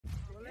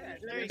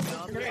There you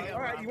go. Okay, all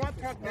right, you want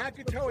to talk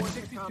Nakato at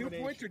 62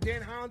 points or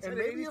Dan Hollins at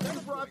 87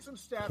 points?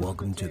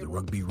 Welcome to the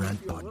Rugby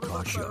Rant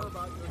podcast show,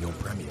 your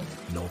premier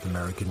North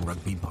American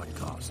rugby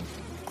podcast.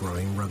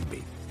 Growing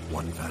rugby,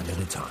 one fan at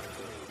a time.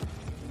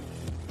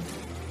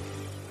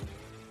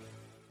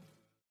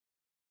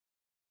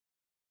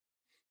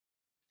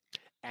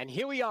 And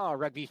here we are,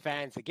 rugby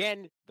fans,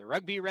 again, the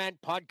Rugby Rant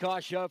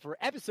podcast show for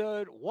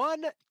episode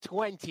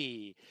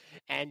 120.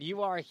 And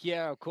you are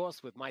here, of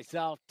course, with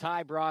myself,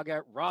 Ty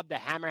Braga, Rob the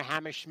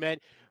Hammerschmidt,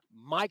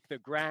 Mike the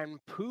Grand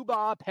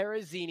Poobah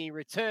Perezzini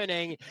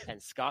returning,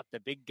 and Scott the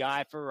Big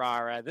Guy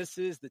Ferrara. This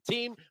is the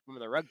team from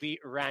the Rugby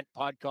Rant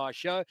podcast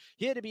show,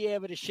 here to be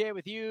able to share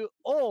with you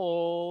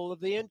all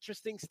of the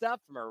interesting stuff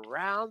from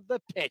around the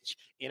pitch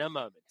in a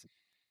moment.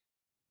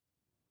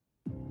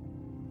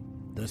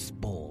 This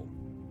ball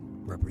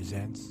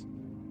represents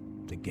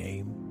the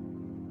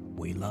game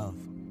we love.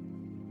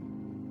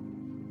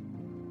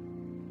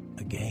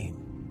 A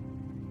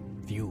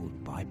game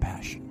fueled by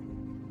passion.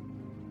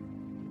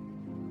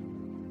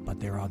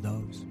 But there are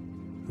those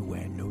who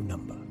wear no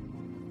number,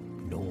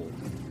 nor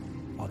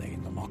are they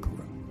in the locker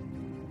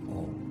room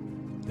or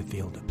the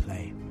field of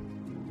play.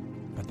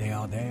 But they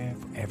are there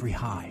for every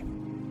high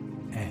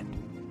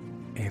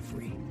and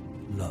every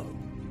low.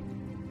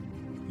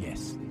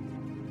 Yes,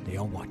 they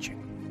are watching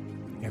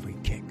every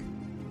kick,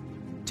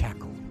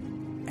 tackle,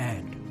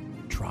 and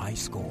try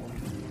score.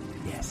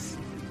 Yes,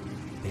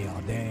 they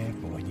are there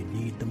for when you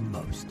need them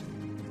most,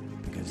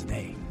 because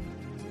they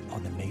are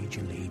the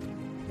Major League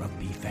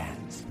Rugby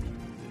fans.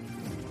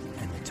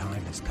 And the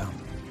time has come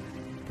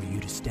for you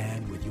to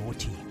stand with your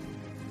team.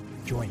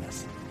 Join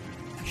us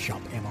at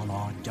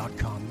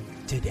shopmlr.com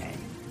today.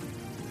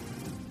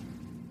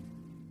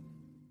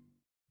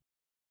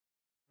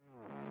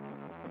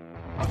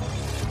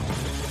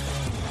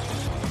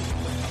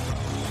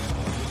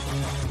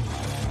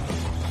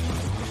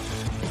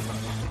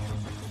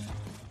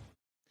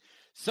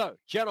 So,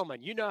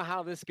 gentlemen, you know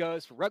how this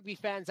goes. For rugby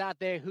fans out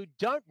there who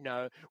don't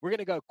know, we're going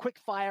to go quick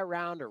fire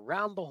round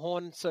around the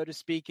horn, so to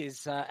speak.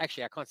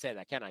 Actually, I can't say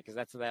that, can I? Because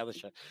that's the other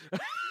show.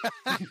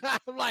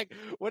 I'm like,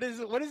 what is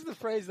the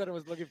phrase that I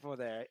was looking for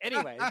there?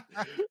 Anyway,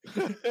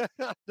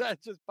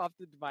 that just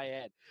popped into my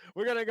head.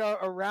 We're going to go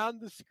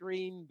around the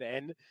screen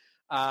then.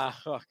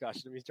 Oh,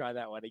 gosh, let me try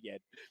that one again.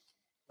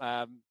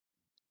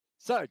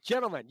 So,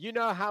 gentlemen, you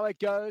know how it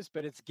goes,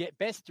 but it's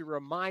best to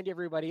remind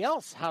everybody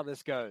else how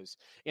this goes.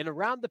 In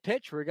Around the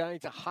Pitch, we're going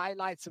to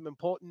highlight some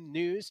important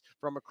news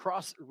from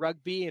across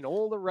rugby and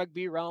all the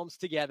rugby realms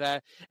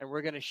together, and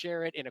we're going to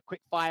share it in a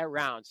quick fire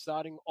round,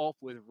 starting off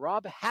with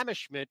Rob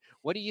Hammerschmidt.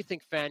 What do you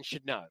think fans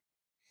should know?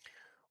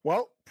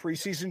 Well,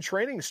 preseason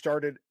training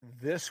started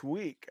this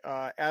week.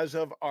 As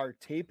of our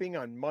taping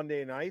on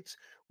Monday nights,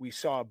 we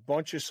saw a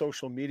bunch of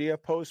social media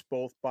posts,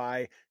 both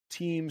by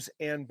teams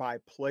and by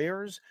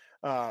players.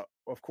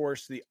 Of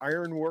course, the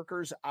Iron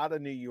Workers out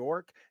of New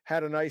York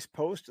had a nice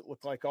post. It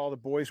looked like all the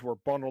boys were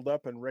bundled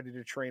up and ready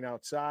to train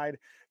outside.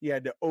 You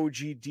had the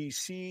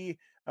OGDC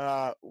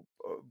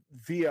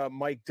via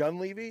Mike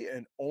Dunleavy,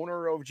 an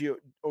owner of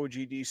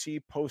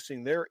OGDC,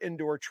 posting their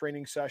indoor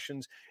training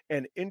sessions.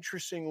 And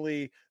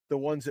interestingly, the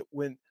ones that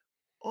went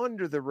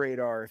under the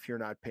radar, if you're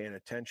not paying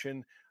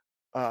attention,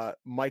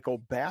 Michael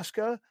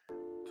Baska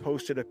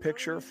posted a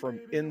picture from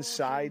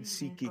inside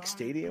SeatGeek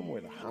Stadium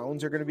where the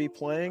Hounds are going to be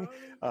playing.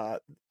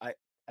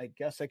 I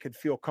guess I could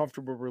feel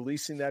comfortable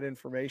releasing that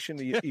information,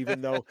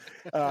 even though,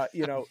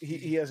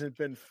 he hasn't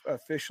been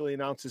officially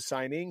announced as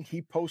signing.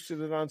 He posted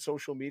it on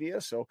social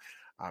media, so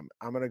I'm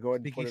going to go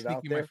ahead and put it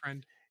out there. My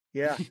friend.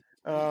 Yeah.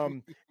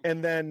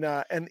 And then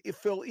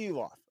Phil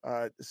Eloff,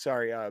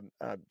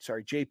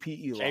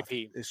 JP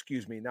Eloff,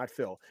 excuse me, not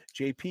Phil,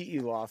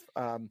 JP Eloff,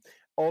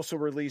 also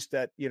released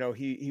that,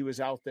 he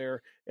was out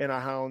there in a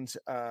Hounds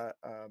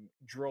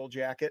drill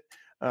jacket,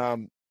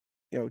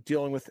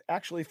 dealing with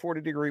actually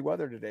 40-degree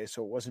weather today.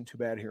 So it wasn't too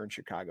bad here in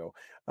Chicago,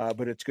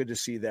 but it's good to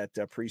see that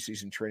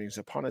preseason training is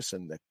upon us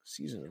and the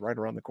season is right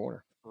around the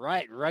corner.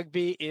 Right.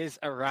 Rugby is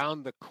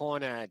around the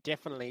corner. It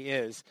definitely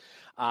is,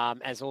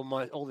 as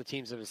all the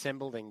teams have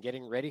assembled and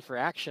getting ready for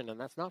action. And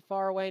that's not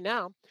far away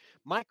now.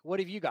 Mike, what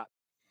have you got?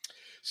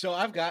 So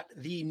I've got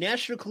the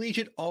National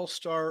Collegiate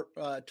All-Star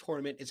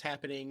Tournament is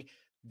happening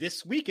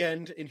this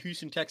weekend in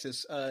Houston,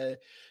 Texas,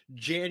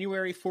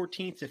 January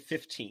 14th to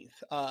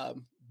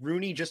 15th.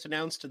 Rooney just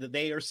announced that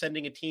they are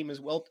sending a team as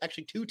well,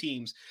 actually two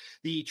teams,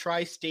 the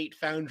Tri-State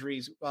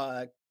Foundries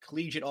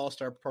Collegiate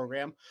All-Star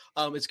Program.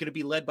 It's going to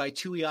be led by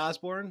Tui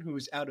Osborne,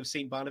 who's out of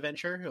St.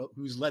 Bonaventure,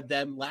 who's led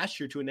them last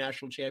year to a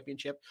national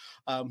championship.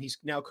 He's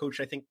now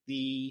coached, I think,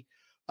 the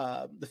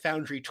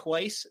Foundry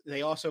twice.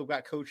 They also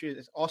got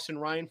coaches Austin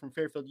Ryan from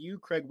Fairfield U,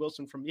 Craig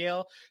Wilson from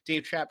Yale,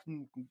 Dave Trapp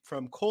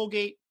from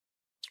Colgate,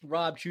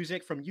 Rob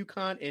Juzik from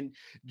UConn, and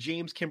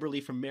James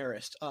Kimberly from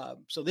Marist.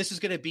 So this is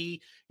going to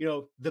be,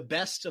 the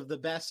best of the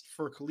best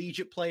for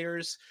collegiate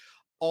players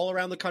all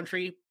around the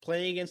country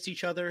playing against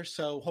each other.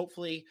 So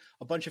hopefully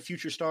a bunch of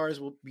future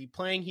stars will be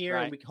playing here,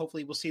 right, and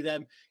hopefully we'll see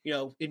them,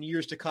 in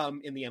years to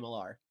come in the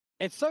MLR.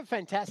 It's so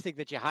fantastic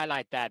that you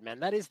highlight that, man.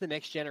 That is the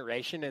next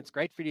generation. It's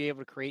great for you to be able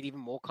to create even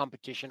more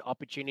competition,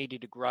 opportunity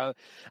to grow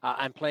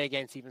and play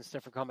against even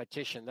stiffer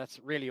competition. That's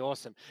really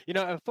awesome. You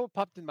know, a thought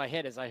popped in my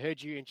head as I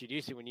heard you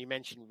introduce it when you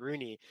mentioned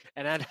Rooney.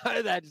 And I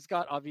know that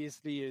Scott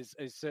obviously is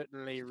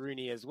certainly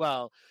Rooney as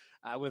well.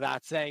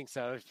 Without saying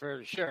so,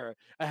 for sure.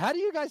 How do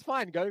you guys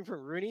find going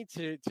from Rooney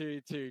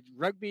to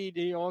Rugby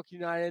New York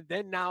United,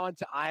 then now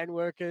onto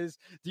Ironworkers?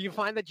 Do you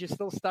find that you're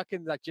still stuck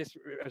in that just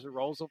as it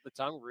rolls off the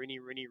tongue, Rooney,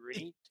 Rooney,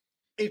 Rooney?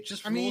 It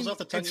just rolls off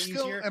the tongue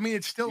easier.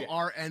 It's still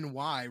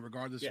RNY,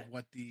 regardless of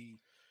what the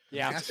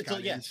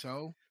mascot is.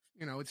 So,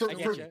 it's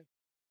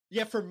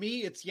for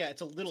me, it's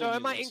a little. So,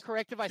 am I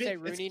incorrect if I say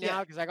Rooney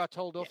now? Because I got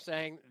told off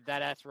saying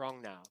that's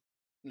wrong now.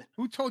 No.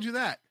 Who told you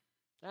that?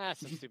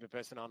 Some stupid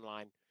person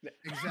online.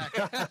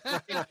 Exactly.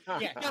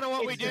 Kind of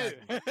what we do.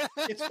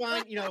 It's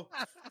fine.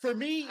 For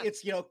me,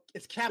 it's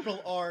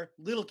capital R,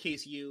 little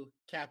case U,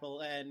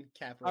 capital N,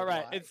 capital All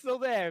right, Y. it's still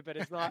there, but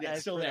it's not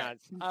as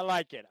pronounced. I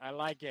like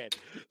it.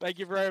 Thank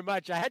you very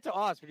much. I had to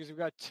ask because we've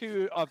got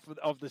two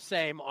of the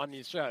same on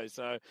your show,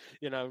 so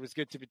it was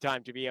good to be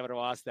time to be able to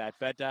ask that.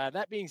 But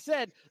that being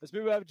said, let's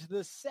move over to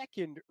the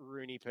second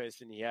Rooney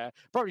person here.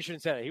 Probably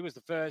shouldn't say that. He was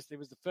the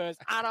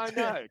first. I don't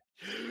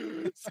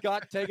know.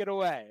 Scott, take it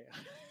away.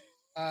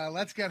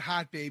 Let's get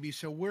hot, baby.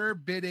 So we're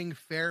bidding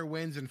fair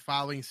winds and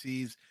following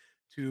seas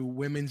to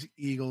Women's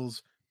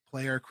Eagles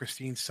player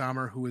Christine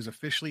Sommer, who is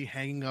officially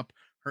hanging up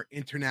her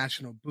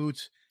international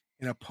boots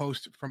in a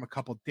post from a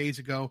couple days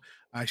ago.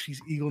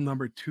 She's Eagle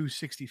number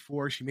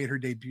 264. She made her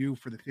debut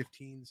for the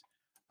 15s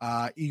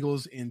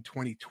Eagles in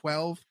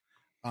 2012.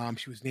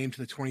 She was named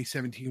to the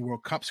 2017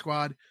 World Cup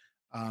squad.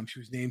 She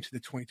was named to the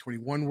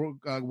 2021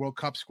 World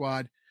Cup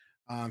squad.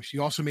 She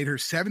also made her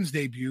sevens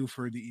debut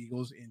for the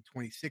Eagles in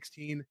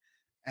 2016.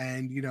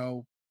 And,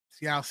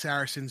 Seattle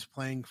Saracens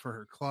playing for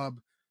her club.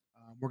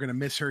 We're going to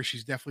miss her.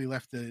 She's definitely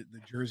left the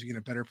jersey in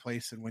a better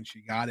place than when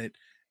she got it.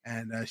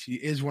 And she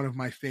is one of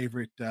my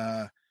favorite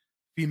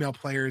female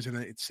players. And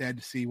it's sad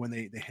to see when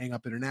they hang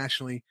up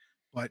internationally.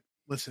 But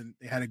listen,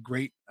 they had a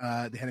great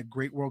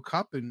World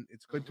Cup, and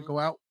it's good to go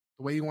out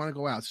the way you want to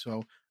go out.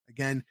 So,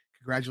 again,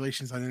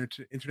 congratulations on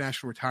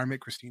international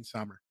retirement, Christine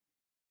Sommer.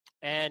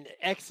 And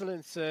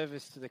excellent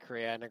service to the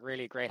career and a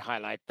really great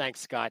highlight.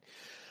 Thanks, Scott.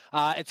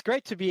 It's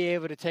great to be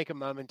able to take a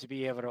moment to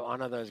be able to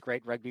honor those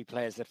great rugby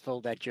players that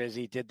filled that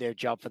jersey, did their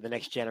job for the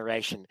next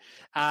generation.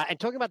 And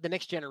talking about the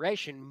next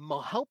generation,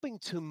 helping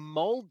to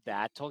mold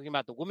that, talking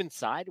about the women's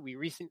side, we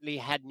recently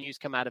had news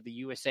come out of the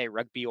USA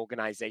Rugby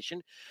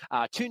organization.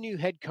 Two new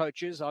head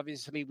coaches.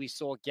 Obviously, we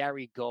saw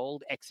Gary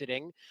Gold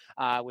exiting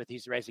with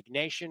his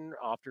resignation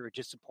after a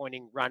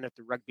disappointing run at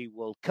the Rugby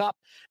World Cup.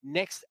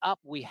 Next up,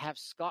 we have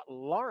Scott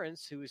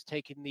Lawrence, who has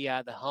taken the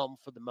helm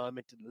for the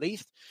moment at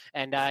least.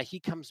 And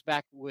he comes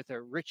back with a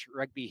rich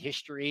rugby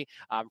history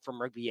from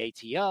Rugby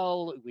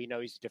ATL. We know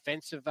he's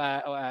defensive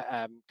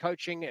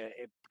coaching,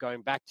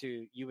 going back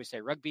to USA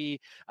Rugby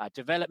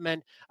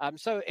development. And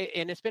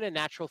it's been a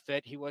natural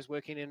fit. He was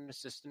working in an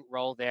assistant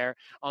role there.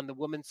 On the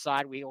women's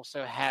side, we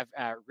also have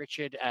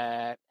Richard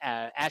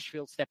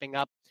Ashfield stepping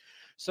up.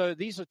 So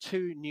these are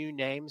two new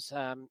names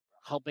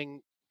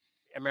helping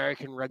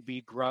American rugby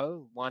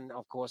grow, one,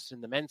 of course,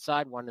 in the men's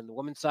side, one in the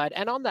women's side.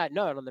 And on that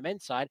note, on the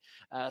men's side,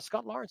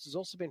 Scott Lawrence has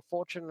also been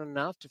fortunate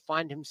enough to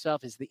find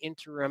himself as the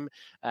interim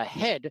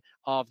head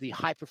of the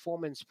high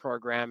performance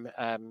program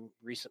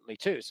recently,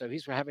 too. So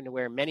he's having to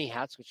wear many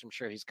hats, which I'm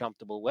sure he's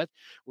comfortable with.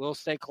 We'll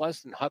stay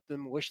close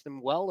and wish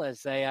them well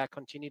as they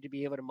continue to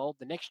be able to mold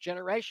the next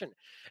generation.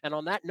 And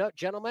on that note,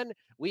 gentlemen,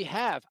 we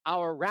have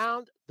our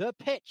Round the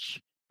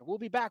Pitch. We'll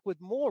be back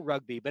with more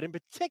rugby, but in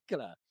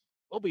particular,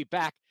 we'll be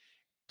back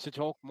to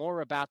talk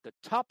more about the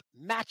top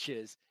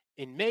matches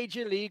in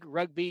Major League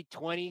Rugby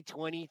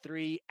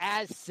 2023,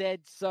 as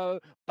said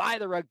so by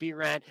the Rugby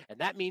Rant. And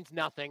that means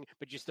nothing,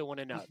 but you still want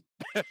to know.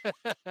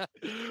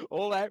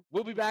 All that,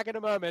 we'll be back in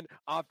a moment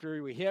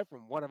after we hear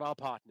from one of our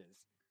partners.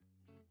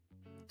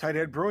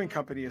 Tighthead Brewing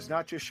Company is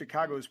not just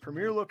Chicago's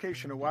premier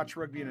location to watch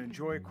rugby and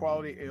enjoy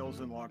quality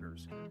ales and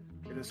lagers.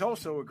 It is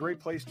also a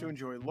great place to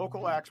enjoy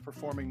local acts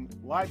performing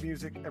live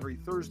music every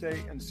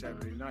Thursday and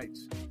Saturday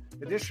nights.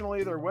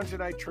 Additionally, their Wednesday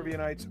night trivia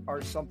nights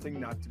are something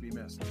not to be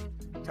missed.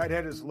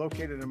 Tighthead is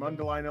located in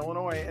Mundelein,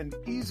 Illinois, and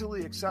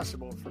easily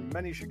accessible for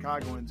many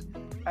Chicagoans,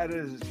 as it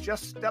is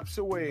just steps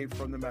away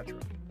from the metro.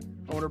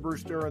 Owner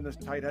Bruce Durr and the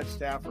Tighthead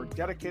staff are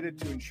dedicated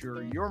to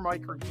ensure your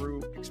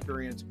microbrew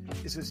experience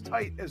is as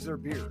tight as their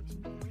beers.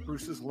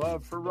 Bruce's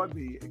love for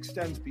rugby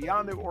extends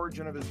beyond the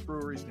origin of his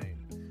brewery's name.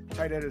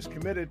 Tighthead is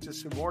committed to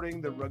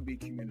supporting the rugby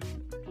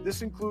community.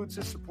 This includes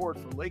his support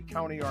for Lake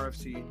County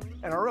RFC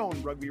and our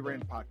own Rugby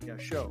Rant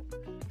podcast show.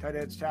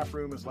 Tighthead's tap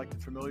room is like the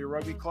familiar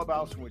rugby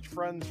clubhouse in which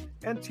friends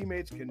and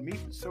teammates can meet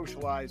and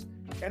socialize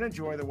and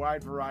enjoy the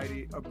wide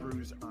variety of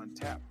brews on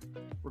tap.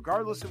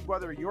 Regardless of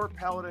whether your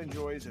palate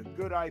enjoys a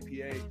good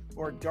IPA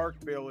or a dark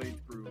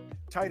barrel-aged brew,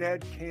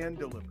 Tighthead can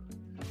deliver.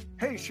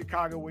 Hey,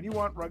 Chicago, when you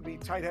want rugby,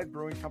 Tighthead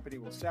Brewing Company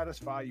will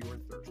satisfy your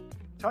thirst.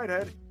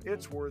 Tighthead,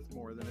 it's worth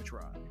more than a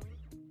try.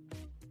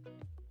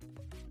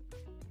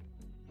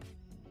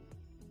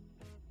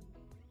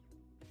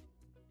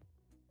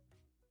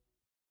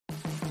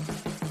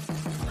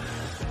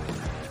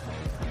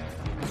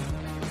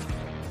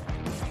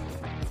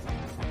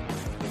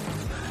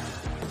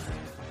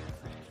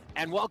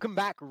 And welcome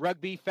back,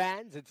 rugby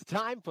fans. It's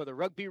time for the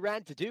Rugby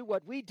Rant to do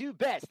what we do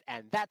best,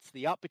 and that's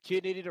the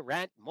opportunity to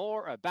rant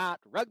more about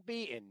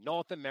rugby in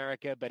North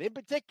America, but in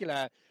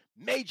particular,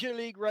 Major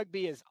League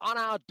Rugby is on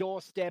our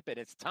doorstep, and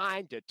it's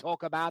time to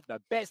talk about the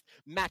best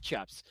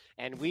matchups.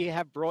 And we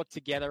have brought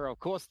together, of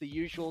course, the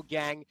usual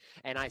gang.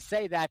 And I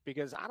say that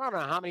because I don't know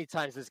how many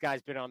times this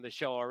guy's been on the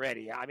show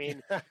already. I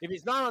mean, if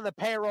he's not on the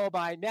payroll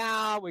by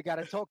now, we got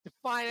to talk to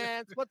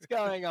finance. What's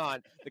going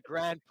on? The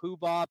Grand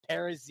Poobah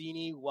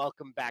Perezzini,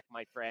 welcome back,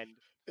 my friend.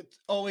 It's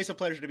always a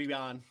pleasure to be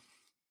on.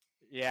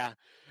 Yeah,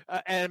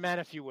 and man,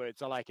 a few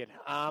words. I like it.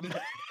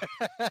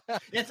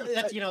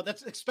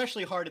 That's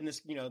especially hard in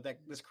this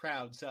this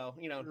crowd. So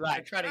right.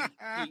 I try to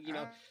be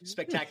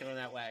spectacular in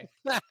that way.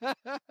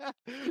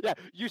 Yeah,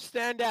 you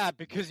stand out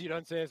because you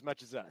don't say as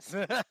much as us.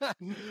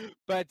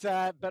 but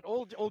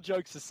all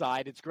jokes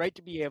aside, it's great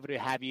to be able to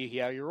have you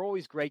here. You're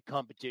always great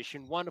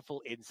competition,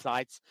 wonderful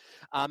insights,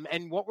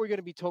 and what we're going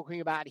to be talking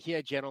about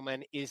here,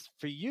 gentlemen, is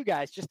for you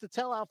guys just to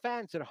tell our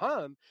fans at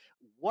home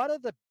what are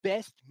the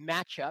best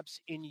matchups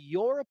in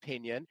your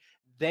opinion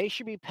they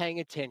should be paying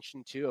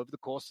attention to over the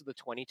course of the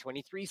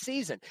 2023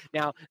 season.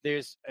 Now,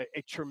 there's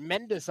a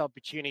tremendous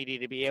opportunity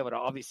to be able to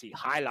obviously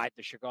highlight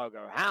the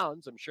Chicago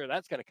Hounds. I'm sure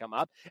that's going to come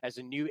up as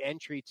a new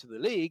entry to the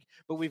league,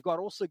 but we've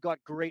also got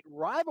great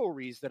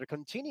rivalries that are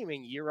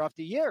continuing year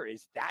after year.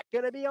 Is that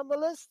going to be on the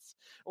lists,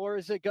 or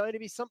is it going to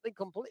be something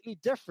completely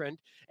different?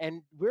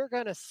 And we're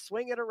going to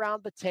swing it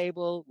around the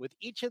table with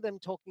each of them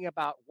talking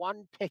about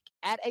one pick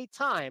at a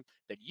time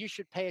that you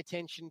should pay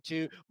attention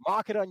to.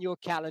 Mark it on your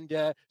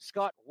calendar.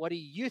 Scott, what do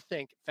you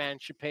think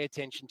fans should pay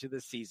attention to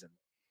this season?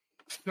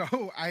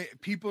 So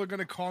people are going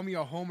to call me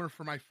a homer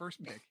for my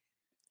first pick.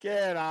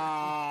 Get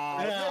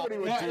on. Nobody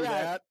would do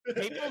that.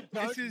 People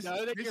don't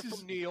know that you're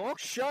from New York.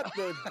 Shut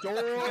the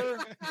door.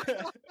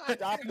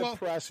 Stop the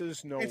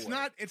presses. No, it's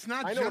not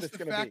just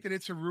the fact that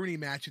it's a Rooney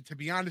match. And to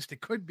be honest,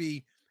 it could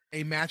be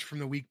a match from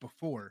the week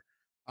before.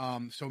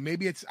 So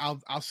maybe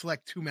I'll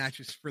select two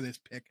matches for this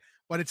pick,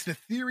 but it's the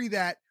theory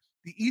that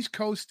the East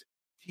Coast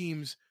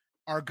teams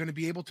are going to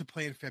be able to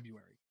play in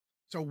February.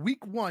 So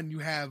week one, you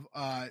have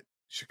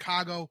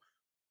Chicago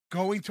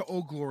going to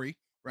Old Glory,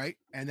 right?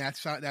 And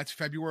that's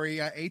February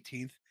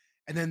 18th.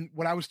 And then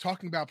what I was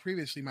talking about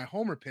previously, my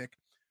homer pick,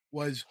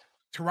 was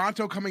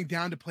Toronto coming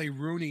down to play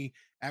Rooney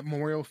at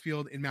Memorial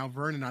Field in Mount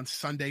Vernon on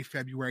Sunday,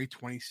 February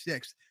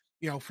 26th.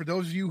 For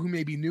those of you who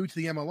may be new to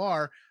the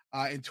MLR,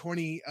 in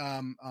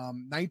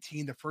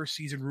 2019, the first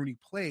season Rooney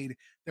played,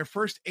 their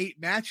first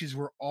 8 matches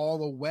were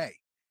all away.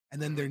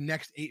 And then their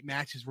next 8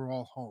 matches were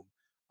all home.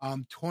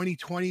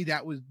 2020,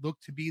 that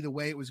looked to be the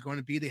way it was going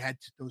to be. They had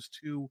those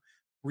 2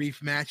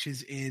 brief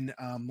matches in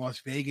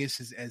Las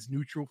Vegas as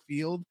neutral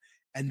field,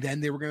 and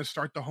then they were going to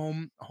start the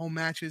home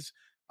matches.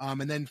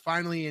 And then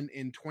finally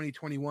in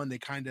 2021, they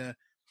kind of,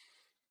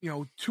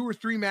 2 or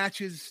 3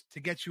 matches to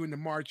get you into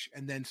March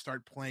and then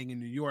start playing in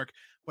New York.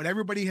 But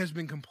everybody has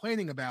been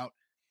complaining about,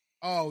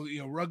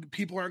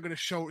 people aren't going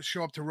to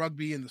show up to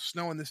rugby in the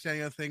snow and this, that,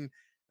 and the other thing.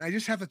 And I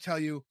just have to tell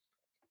you,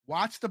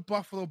 watch the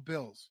Buffalo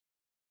Bills.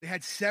 They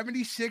had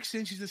 76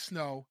 inches of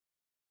snow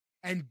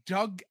and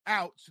dug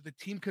out so the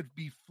team could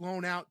be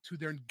flown out to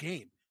their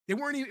game. It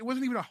wasn't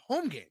even a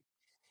home game.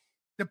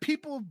 The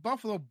people of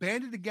Buffalo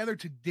banded together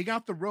to dig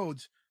out the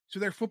roads so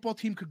their football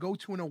team could go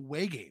to an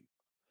away game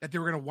that they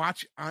were going to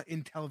watch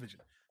in television.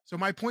 So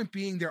my point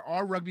being, there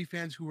are rugby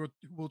fans who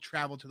will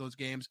travel to those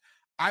games.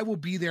 I will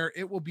be there.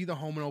 It will be the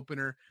home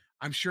opener.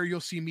 I'm sure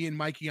you'll see me and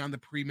Mikey on the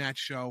pre-match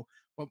show,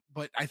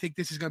 but I think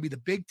this is going to be the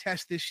big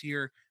test this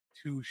year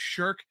to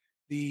shirk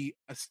the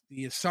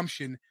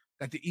assumption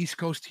that the East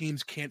Coast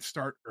teams can't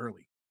start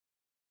early.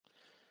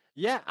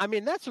 Yeah, I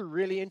mean, that's a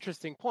really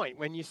interesting point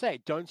when you say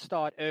don't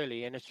start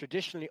early. And it's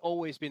traditionally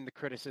always been the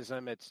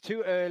criticism. It's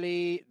too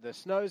early. The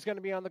snow is going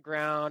to be on the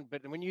ground.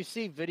 But when you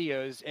see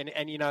videos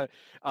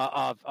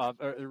of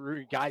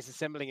guys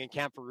assembling in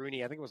camp for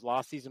Rooney, I think it was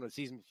last season or the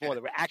season before,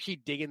 they were actually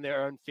digging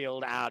their own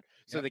field out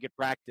so they could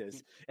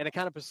practice. And it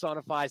kind of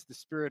personifies the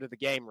spirit of the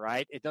game,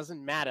 right? It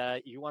doesn't matter.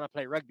 You want to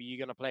play rugby, you're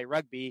going to play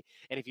rugby.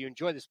 And if you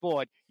enjoy the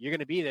sport, you're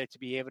going to be there to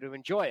be able to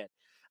enjoy it.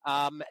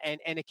 And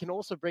it can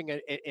also bring a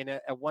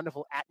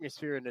wonderful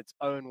atmosphere in its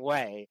own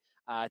way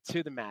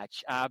to the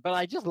match. But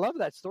I just love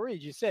that story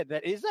you said.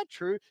 Is that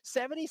true?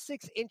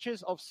 76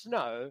 inches of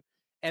snow,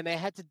 and they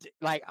had to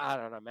I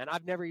don't know, man.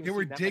 I've never even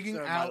seen that digging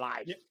much snow out in my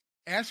life.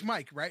 Ask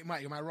Mike, right?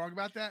 Mike, am I wrong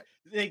about that?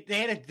 They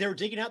were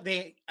digging out.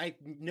 I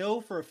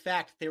know for a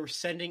fact they were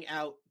sending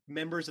out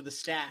members of the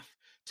staff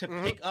to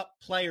pick up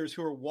players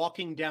who are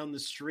walking down the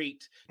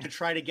street to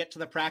try to get to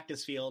the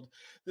practice field.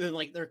 Then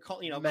they're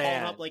calling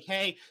up like,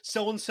 hey,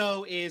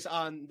 so-and-so is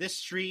on this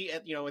street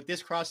at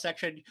this cross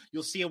section.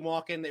 You'll see them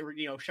walking. They were,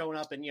 showing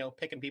up and,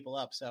 picking people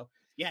up. So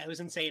yeah, it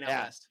was insane out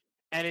west.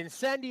 And in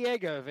San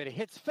Diego, if it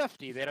hits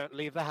 50, they don't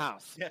leave the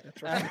house. Yeah,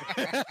 that's right.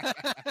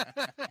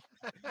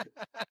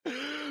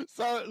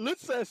 So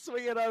let's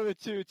swing it over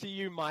to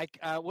you, Mike.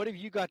 What have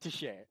you got to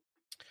share?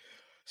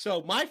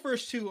 So my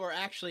first 2 are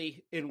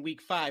actually in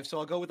week 5. So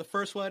I'll go with the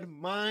first one.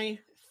 My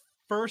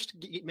first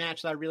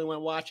match that I really want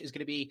to watch is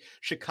going to be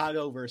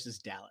Chicago versus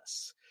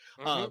Dallas.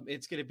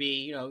 It's going to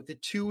be, the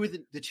two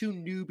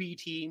newbie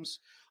teams.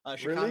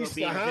 Chicago Release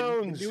being the the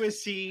hounds.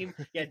 newest team.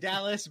 Yeah,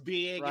 Dallas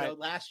being Right.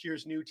 last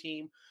year's new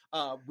team.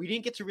 We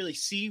didn't get to really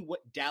see what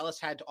Dallas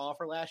had to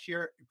offer last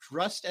year,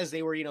 just as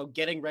they were,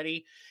 getting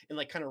ready and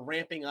like kind of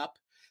ramping up.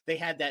 They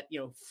had that,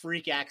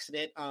 freak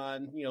accident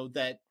on,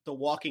 that the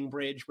walking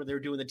bridge where they were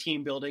doing the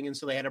team building. And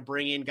so they had to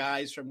bring in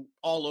guys from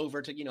all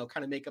over to,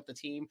 kind of make up the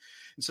team.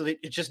 And so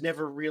it just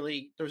never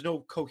really, there was no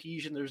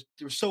cohesion.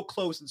 They were so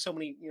close in so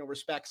many,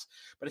 respects.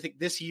 But I think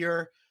this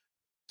year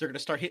they're going to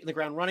start hitting the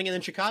ground running. And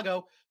then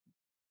Chicago,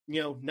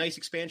 nice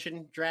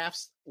expansion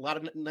drafts, a lot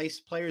of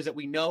nice players that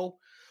we know.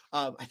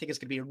 I think it's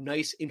going to be a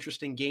nice,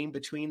 interesting game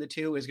between the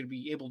two. Is going to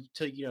be able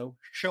to,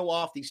 show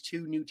off these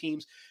two new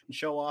teams and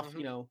show off,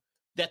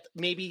 that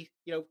maybe,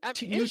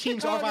 new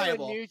teams are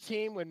viable. A new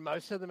team when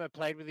most of them have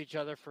played with each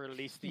other for at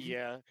least a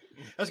year.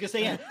 I was going to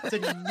say, yeah, it's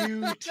a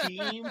new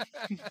team.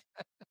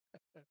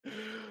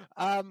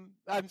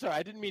 I'm sorry,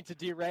 I didn't mean to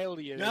derail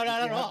you. No,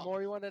 not at all.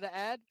 More you wanted to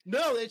add?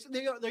 No,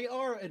 they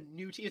are a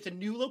new team. It's a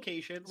new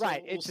location. So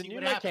right, we'll it's a see new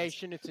what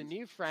location. It's a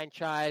new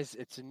franchise.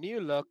 It's a new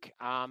look.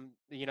 And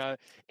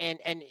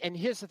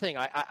here's the thing.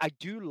 I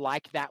do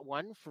like that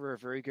one for a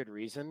very good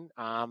reason.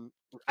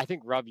 I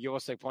think, Rob, you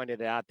also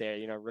pointed it out there,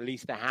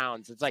 release the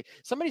hounds. It's like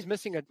somebody's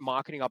missing a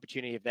marketing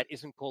opportunity that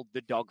isn't called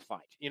the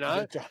dogfight,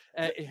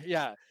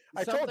 yeah.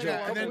 I told you.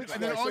 And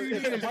then all you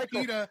need is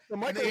PETA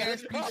and the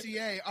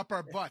ASPCA up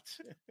our butts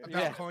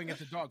about calling it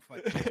the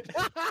dogfight.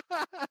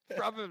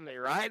 Probably,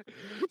 right?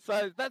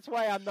 So that's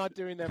why I'm not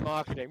doing their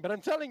marketing. But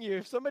I'm telling you,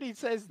 if somebody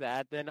says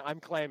that, then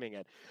I'm claiming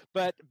it.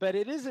 But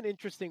it is an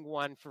interesting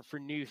one for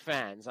new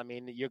fans. I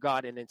mean, you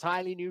got an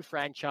entirely new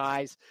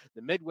franchise.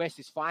 The Midwest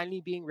is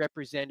finally being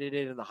represented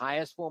in the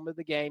highest form of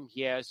the game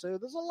here. So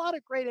there's a lot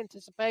of great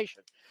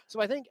anticipation.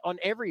 So I think on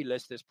every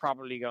list, there's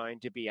probably going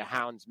to be a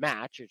Hounds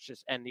match. It's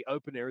just, and the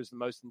opener is the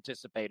most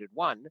anticipated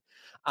one.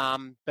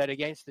 But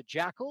against the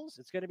Jackals,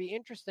 it's going to be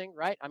interesting,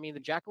 right? I mean, the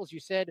Jackals, you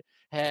said,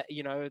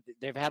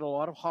 they've had a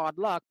lot of hard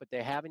luck, but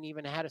they haven't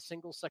even had a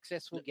single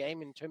successful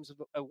game in terms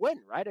of a win,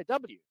 right? A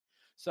W.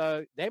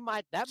 So that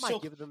might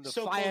give them the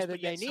fire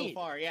that they need. So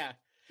far, yeah.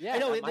 Yeah, I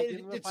know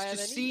it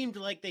just seemed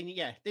like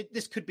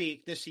this could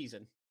be this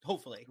season.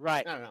 Hopefully.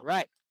 Right. I don't know.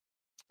 Right.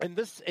 And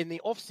in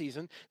the off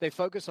season, they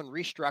focus on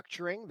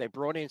restructuring. They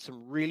brought in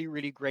some really,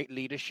 really great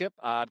leadership,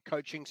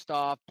 coaching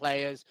staff,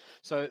 players.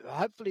 So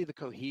hopefully the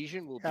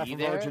cohesion will be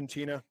there.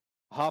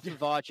 Half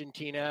of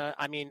Argentina.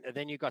 I mean,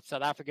 then you've got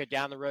South Africa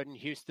down the road in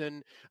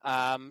Houston.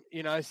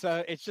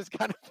 So it's just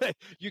kind of,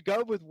 you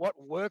go with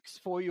what works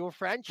for your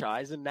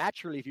franchise. And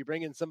naturally, if you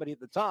bring in somebody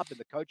at the top in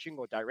the coaching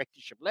or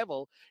directorship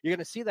level, you're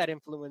going to see that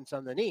influence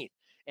underneath.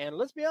 And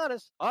let's be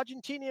honest,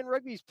 Argentinian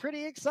rugby is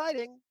pretty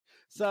exciting.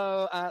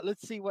 So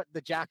let's see what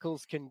the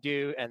Jackals can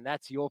do. And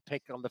that's your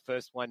pick on the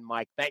first one,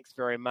 Mike. Thanks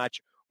very much.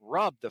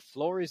 Rob, the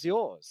floor is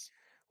yours.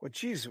 Well,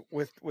 geez,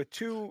 with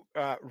two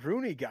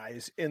Rooney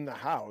guys in the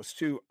house,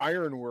 two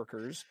iron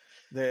workers,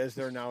 as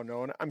they're now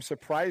known, I'm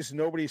surprised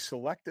nobody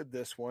selected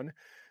this one.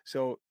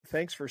 So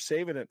thanks for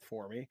saving it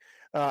for me.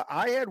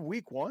 I had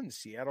week 1,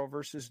 Seattle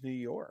versus New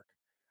York.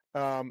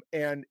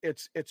 And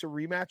it's a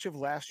rematch of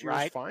last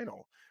year's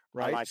final,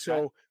 right? Like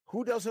so that.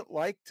 Who doesn't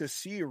like to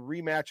see a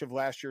rematch of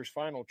last year's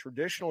final?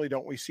 Traditionally,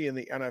 don't we see in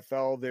the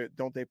NFL,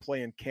 don't they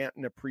play in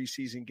Canton a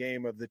preseason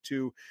game of the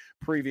two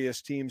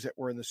previous teams that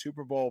were in the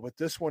Super Bowl? But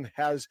this one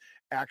has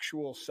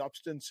actual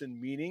substance and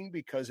meaning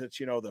because it's,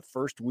 the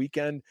first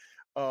weekend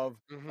of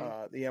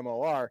the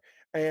MLR.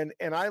 And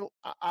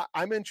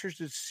I'm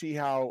interested to see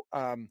how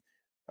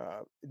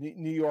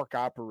New York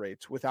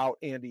operates without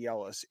Andy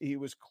Ellis. He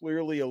was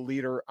clearly a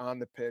leader on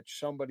the pitch,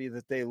 somebody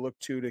that they look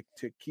to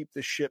keep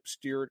the ship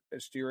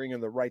steering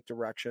in the right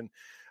direction.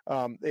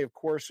 They, of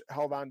course,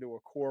 held on to a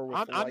core. With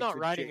I'm not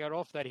writing it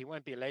off that he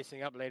won't be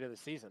lacing up later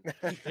this season.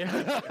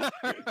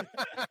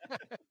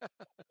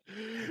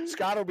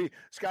 Scott will be,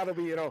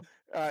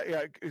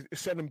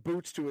 sending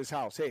boots to his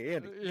house. Hey,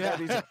 Andy,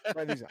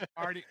 try these out.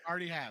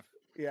 Already have.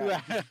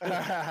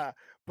 Yeah.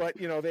 But,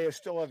 they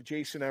still have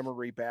Jason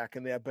Emery back,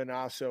 and they have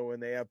Benasso,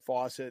 and they have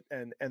Fawcett,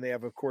 and they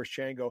have, of course,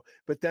 Chango.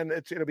 But then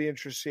it's going to be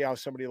interesting to see how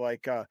somebody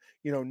like,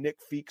 Nick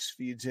Feeks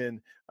feeds in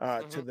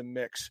to the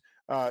mix.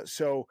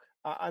 So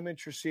I'm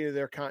interested in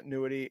their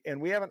continuity.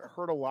 And we haven't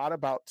heard a lot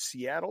about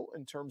Seattle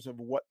in terms of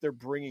what they're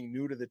bringing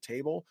new to the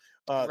table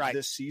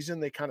this season.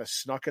 They kind of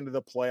snuck into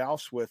the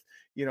playoffs with,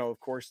 of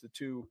course, the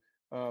two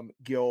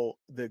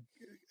the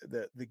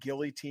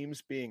Gilly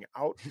teams being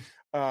out.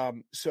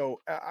 So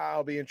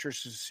I'll be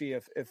interested to see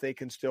if they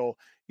can still,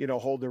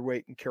 hold their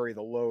weight and carry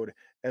the load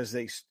as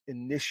they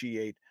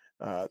initiate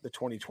the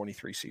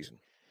 2023 season.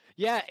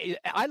 Yeah,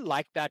 I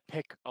like that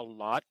pick a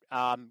lot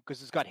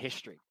because it's got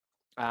history.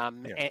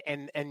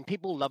 And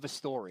people love a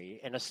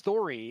story, and a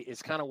story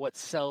is kind of what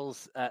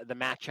sells the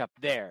matchup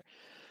there.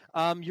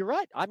 You're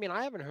right. I mean,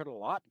 I haven't heard a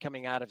lot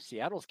coming out of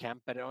Seattle's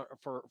camp, but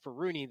for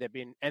Rooney,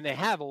 they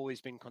have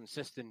always been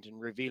consistent in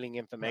revealing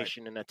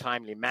information in a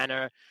timely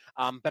manner.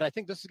 But I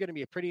think this is going to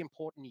be a pretty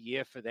important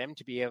year for them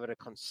to be able to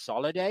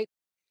consolidate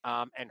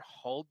and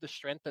hold the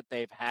strength that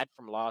they've had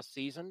from last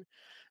season.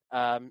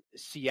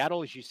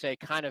 Seattle, as you say,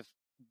 kind of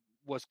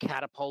was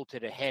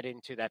catapulted ahead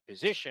into that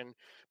position,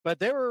 but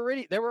they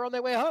were on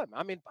their way home.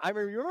 I mean, I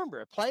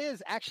remember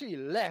players actually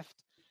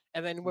left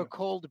and then were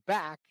called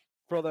back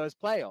for those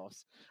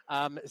playoffs.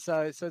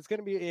 So it's going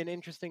to be an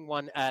interesting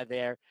one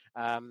there.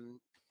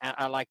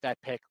 I like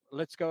that pick.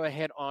 Let's go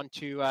ahead on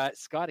to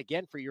Scott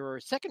again for your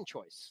second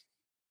choice.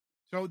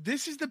 So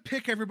this is the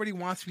pick everybody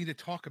wants me to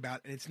talk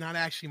about, and it's not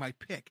actually my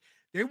pick.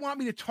 They want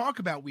me to talk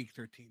about Week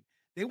 13.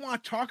 They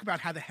want to talk about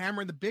how the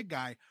Hammer and the Big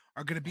Guy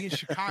are going to be in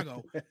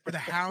Chicago for the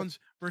Hounds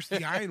versus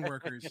the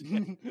Ironworkers,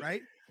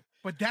 right?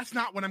 But that's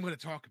not what I'm going to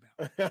talk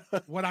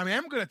about. What I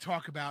am going to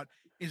talk about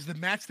is the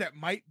match that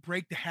might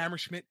break the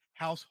Hammerschmidt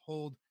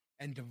household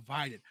and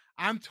divide it.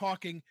 I'm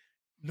talking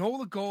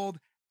Nola Gold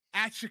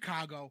at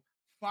Chicago,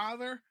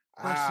 father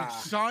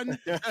versus son,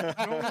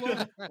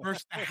 Nola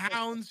versus the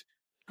Hounds,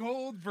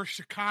 Gold versus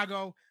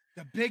Chicago,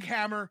 the Big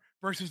Hammer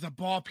versus the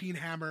Ball Peen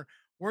Hammer.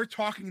 We're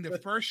talking the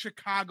first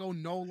Chicago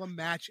NOLA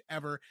match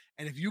ever.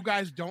 And if you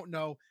guys don't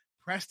know,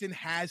 Preston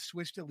has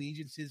switched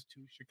allegiances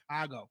to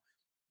Chicago.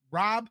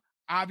 Rob,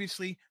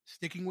 obviously,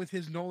 sticking with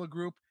his NOLA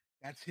group.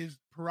 That's his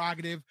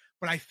prerogative.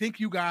 But I think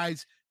you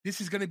guys,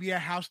 this is going to be a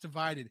house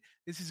divided.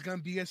 This is going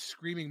to be a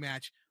screaming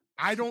match.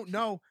 I don't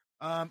know.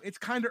 It's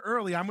kind of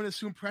early. I'm going to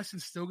assume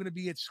Preston's still going to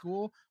be at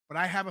school, but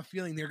I have a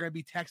feeling they're going to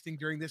be texting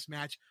during this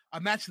match,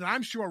 a match that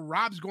I'm sure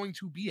Rob's going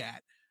to be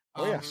at.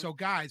 So,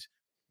 guys,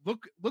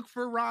 look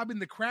for Rob in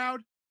the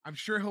crowd. I'm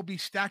sure he'll be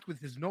stacked with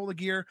his NOLA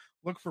gear.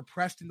 Look for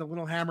Preston, the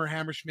Little Hammer,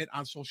 Hammerschmidt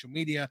on social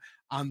media,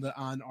 on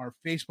our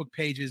Facebook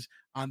pages,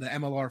 on the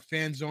MLR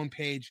Fan Zone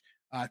page,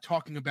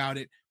 talking about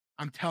it.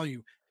 I'm telling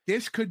you,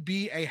 this could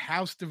be a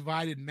house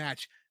divided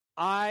match.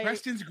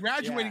 Preston's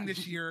graduating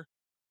this year.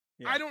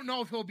 Yeah. I don't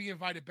know if he'll be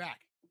invited back.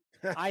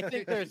 I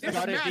think there's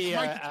got to be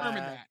determine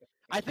that.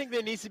 I think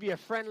there needs to be a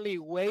friendly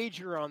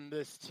wager on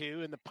this too,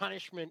 and the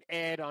punishment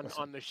aired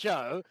on the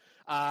show,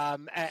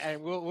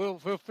 and we'll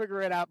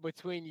figure it out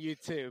between you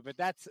two. But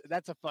that's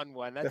a fun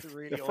one. That's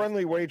the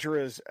friendly wager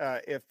is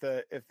if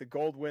the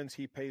Gold wins,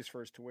 he pays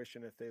for his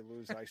tuition. If they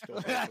lose, I still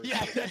pay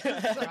for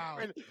his wow.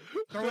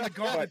 Throwing the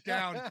gauntlet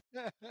down.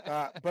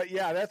 But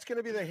yeah, that's going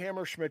to be the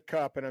Hammerschmidt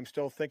Cup, and I'm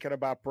still thinking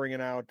about bringing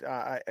out.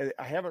 I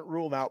haven't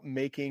ruled out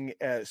making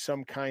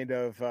some kind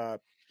of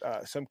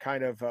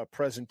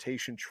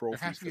presentation trophy.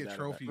 There has to be a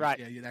trophy, right?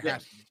 Yeah, there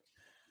has to be.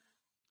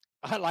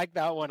 I like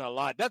that one a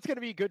lot. That's going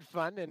to be good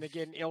fun, and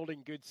again, held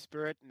in good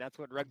spirit, and that's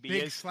what rugby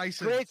Big is. Slice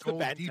Creates of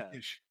gold the banter. deep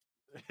dish.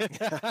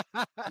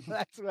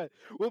 That's what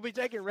we'll be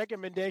taking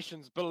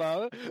recommendations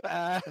below.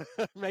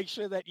 Make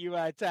sure that you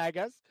tag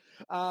us.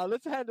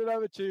 Let's hand it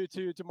over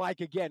to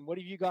Mike again. What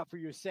have you got for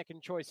your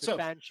second choice that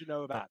fans should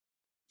know about?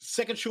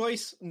 Second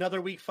choice,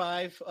 another Week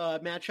 5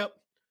 matchup.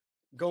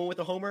 Going with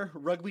the homer,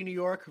 Rugby New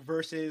York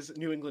versus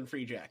New England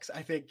Free Jacks.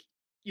 I think,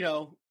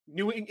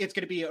 it's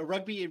going to be a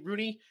Rugby and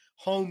Rooney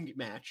home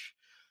match.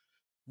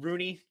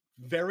 Rooney,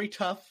 very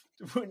tough.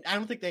 I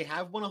don't think they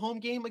have won a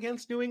home game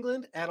against New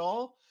England at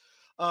all.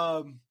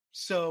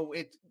 So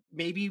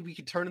maybe we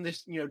could turn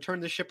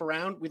the ship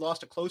around. We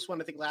lost a close one,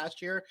 I think,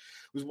 last year. It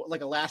was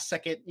like a last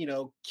second,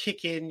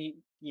 kick in.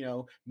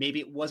 Maybe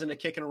it wasn't a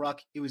kick in a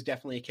ruck. It was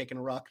definitely a kick in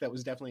a ruck. That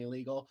was definitely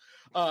illegal.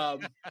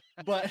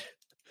 But.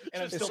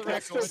 And I'm still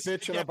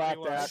bitching about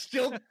that.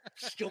 Still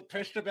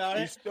pissed about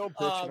it. He's still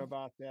bitching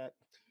about that.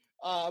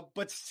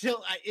 But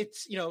still,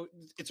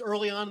 it's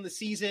early on in the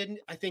season.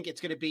 I think it's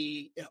going to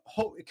be.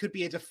 It could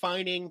be a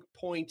defining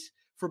point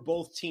for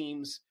both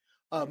teams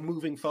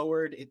moving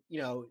forward.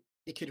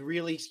 It could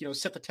really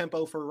set the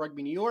tempo for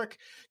Rugby New York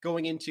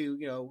going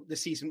into the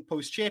season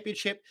post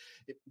championship.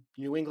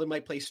 New England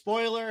might play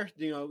spoiler.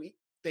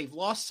 They've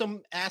lost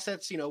some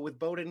assets. With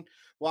Bowden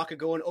Waka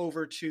going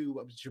over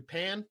to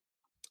Japan.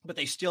 But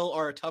they still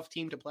are a tough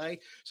team to play.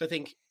 So I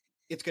think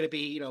it's going to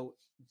be,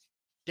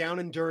 down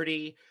and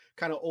dirty,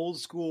 kind of old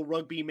school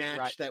rugby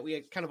match that we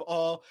kind of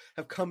all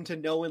have come to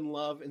know and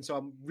love. And so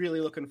I'm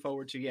really looking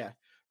forward to,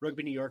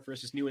 Rugby New York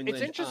versus New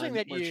England. It's interesting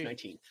that March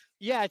 19th.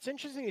 Yeah, it's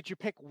interesting that you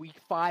pick Week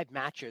 5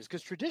 matches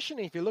because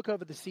traditionally, if you look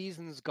over the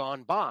seasons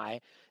gone by,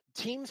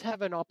 teams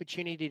have an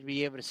opportunity to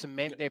be able to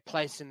cement their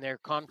place in their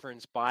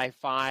conference by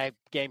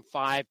game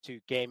 5 to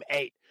game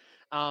 8.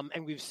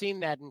 And we've seen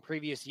that in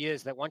previous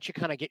years that once you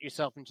kind of get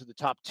yourself into the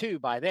top 2,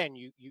 by then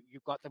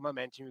you've got the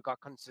momentum, you've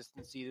got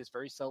consistency. There's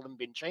very seldom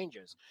been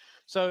changes.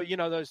 So,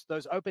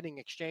 those opening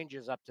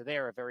exchanges up to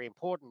there are very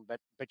important,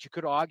 but you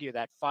could argue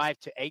that 5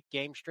 to 8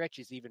 game stretch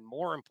is even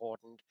more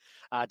important,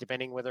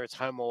 depending whether it's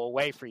home or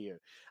away for you.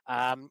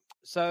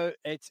 So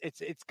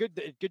it's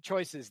good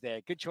choices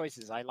there. Good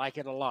choices. I like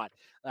it a lot.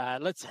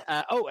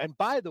 And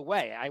by the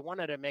way, I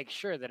wanted to make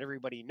sure that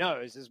everybody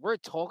knows as we're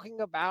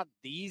talking about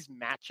these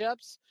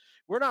matchups,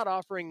 we're not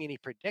offering any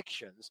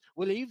predictions.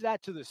 We'll leave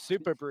that to the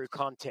Super Brew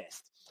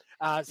contest.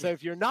 So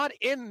if you're not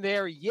in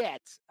there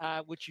yet,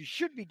 which you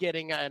should be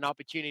getting an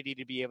opportunity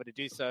to be able to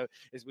do so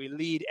as we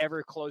lead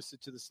ever closer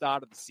to the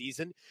start of the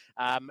season,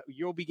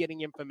 you'll be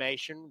getting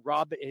information.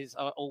 Rob is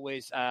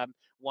always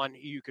one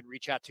who you can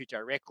reach out to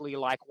directly.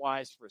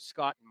 Likewise for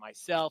Scott and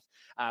myself.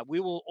 We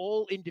will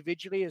all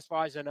individually, as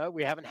far as I know,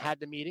 we haven't had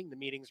the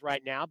meetings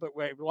right now, but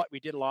what we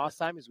did last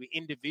time is we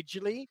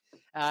individually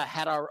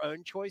had our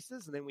own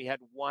choices, and then we had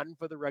one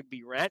for the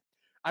Rugby Rant.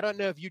 I don't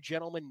know if you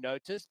gentlemen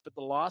noticed, but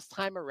the last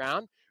time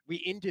around, we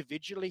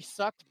individually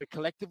sucked, but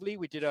collectively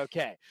we did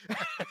okay.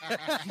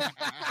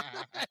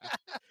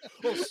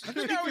 Well,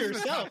 speak for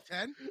yourself.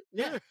 10.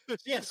 Yeah,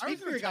 speak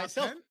for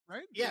yourself,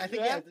 right? Yeah, I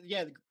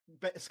think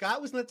but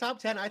Scott was in the top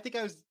 10. I think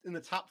I was in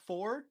the top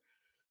 4.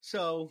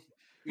 So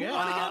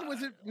yeah,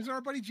 was it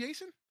our buddy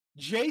Jason?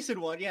 Jason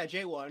won. Yeah,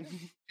 Jay won.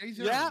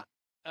 Jason. Yeah.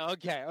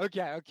 Okay.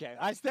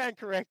 I stand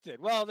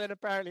corrected. Well, then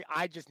apparently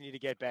I just need to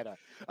get better.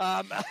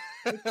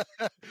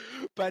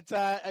 But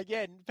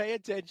again, pay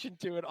attention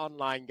to it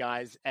online,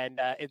 guys, and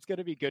it's going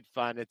to be good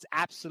fun. It's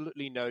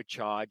absolutely no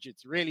charge.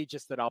 It's really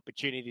just an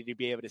opportunity to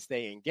be able to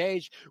stay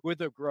engaged with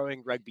a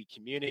growing rugby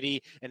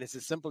community, and it's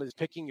as simple as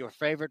picking your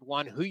favorite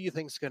one, who you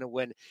think is going to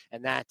win,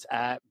 and that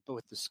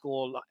with the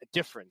score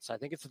difference. I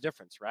think it's a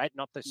difference, right?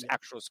 Not the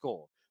actual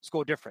score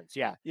difference.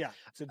 Yeah.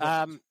 It's a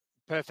difference.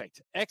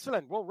 Perfect.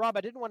 Excellent. Well, Rob,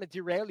 I didn't want to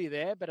derail you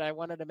there, but I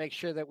wanted to make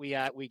sure that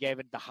we gave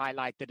it the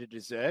highlight that it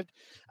deserved.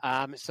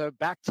 So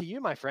back to you,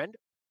 my friend.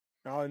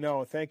 Oh,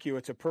 no, thank you.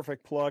 It's a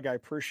perfect plug. I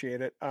appreciate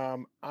it.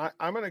 I'm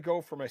going to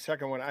go for my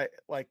second one.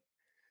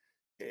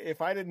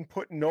 If I didn't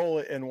put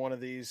Nola in one of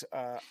these,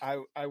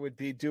 I would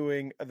be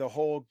doing the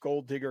whole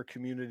gold digger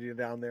community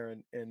down there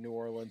in New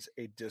Orleans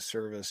a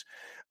disservice.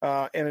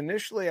 And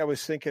initially I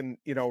was thinking,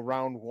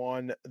 round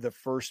one, the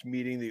first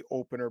meeting, the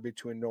opener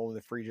between Nola and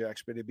the Free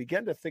Jacks, but I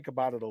began to think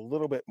about it a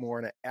little bit more.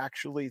 And I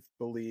actually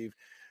believe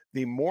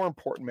the more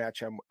important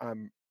match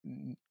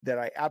that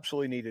I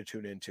absolutely need to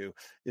tune into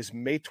is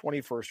May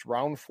 21st,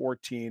 round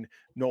 14,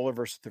 Nola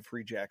versus the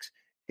Free Jacks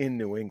in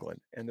New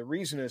England. And the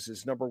reason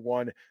is number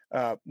one,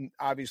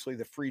 obviously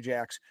the Free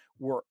Jacks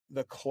were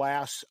the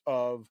class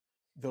of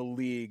the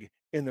league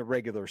in the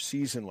regular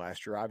season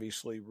last year.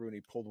 Obviously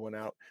Rooney pulled one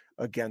out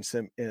against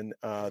them in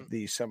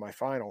the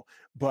semifinal,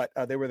 but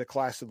they were the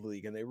class of the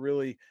league and they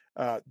really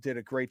did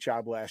a great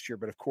job last year.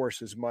 But of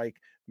course, as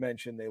Mike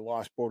mentioned, they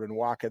lost Bowden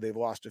Waka. They've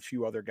lost a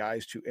few other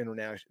guys to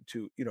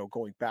international,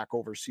 going back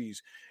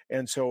overseas.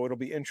 And so it'll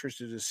be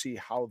interesting to see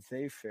how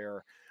they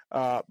fare.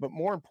 But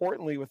more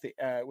importantly, with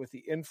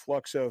the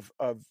influx of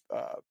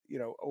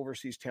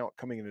overseas talent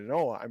coming into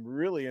NOLA, I'm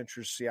really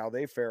interested to see how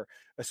they fare,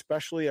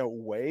 especially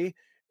away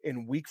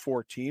in week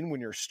 14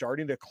 when you're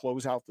starting to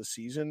close out the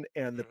season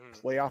and the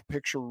playoff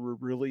picture will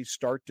really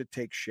start to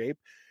take shape.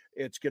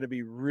 It's going to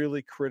be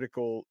really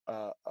critical,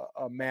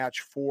 a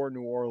match for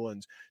New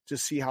Orleans to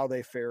see how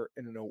they fare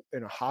in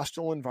a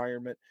hostile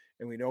environment.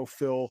 And we know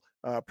Phil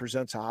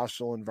presents a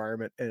hostile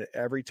environment, and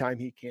every time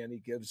he can, he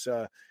gives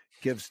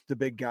the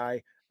big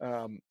guy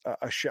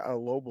a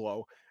low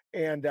blow,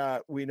 and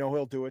we know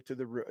he'll do it to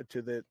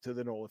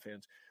the NOLA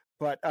fans.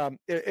 But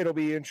it'll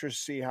be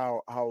interesting to see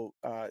how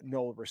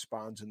NOLA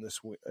responds in this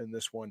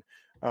one.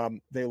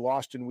 They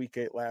lost in week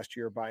 8 last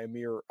year by a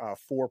mere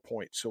 4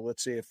 points. So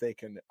let's see if they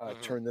can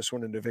turn this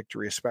one into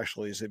victory,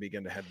 especially as they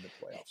begin to head into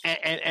playoffs.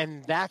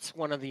 And that's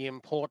one of the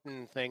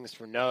important things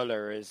for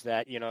NOLA is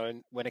that,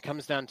 when it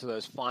comes down to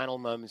those final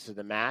moments of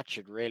the match,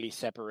 it really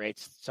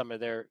separates some of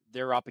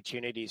their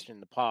opportunities in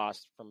the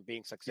past from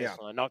being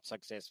successful and not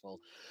successful.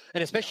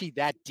 And especially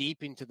that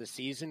deep into the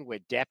season where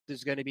depth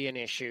is going to be an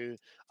issue.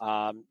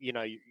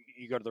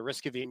 You go to the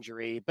risk of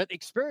injury, but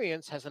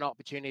experience has an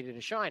opportunity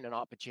to shine in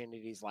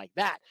opportunities like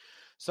that.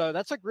 So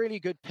that's a really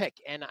good pick.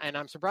 And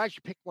I'm surprised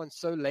you picked one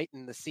so late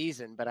in the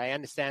season, but I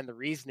understand the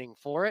reasoning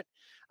for it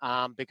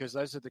because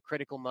those are the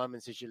critical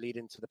moments as you lead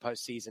into the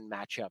postseason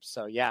matchups.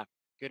 So yeah,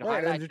 good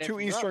highlight. And the two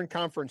Eastern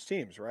Conference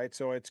teams, right?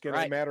 So it's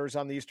going to matters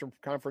on the Eastern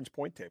Conference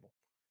point table.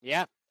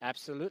 Yeah,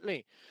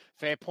 absolutely.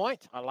 Fair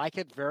point. I like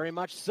it very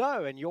much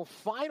so. And your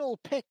final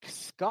pick,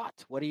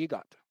 Scott, what do you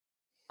got?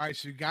 All right,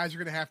 so you guys are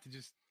going to have to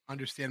just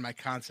understand my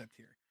concept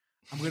here.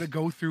 I'm going to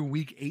go through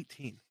week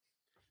 18.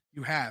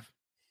 You have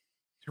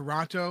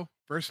Toronto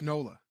versus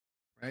NOLA,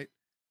 right?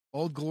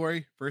 Old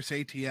Glory versus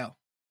ATL.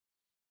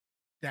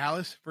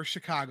 Dallas versus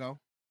Chicago.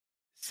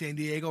 San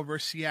Diego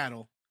versus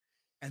Seattle.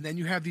 And then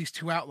you have these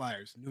two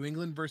outliers, New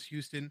England versus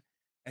Houston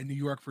and New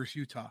York versus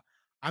Utah.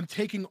 I'm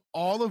taking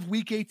all of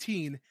week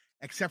 18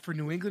 except for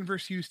New England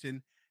versus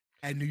Houston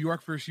and New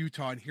York versus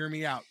Utah, and hear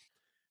me out.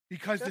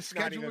 Because the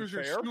schedulers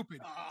are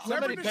stupid.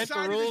 Whoever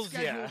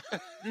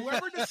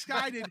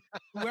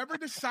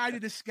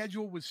decided the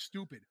schedule was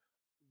stupid.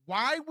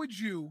 Why would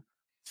you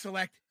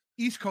select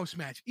East Coast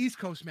match,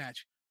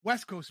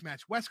 West Coast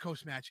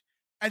match,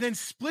 and then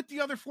split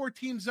the other 4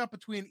 teams up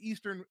between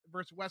Eastern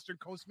versus Western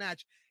Coast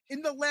match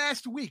in the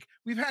last week?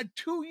 We've had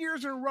 2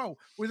 years in a row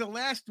where the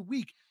last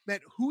week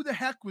meant who the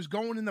heck was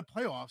going in the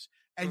playoffs,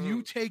 and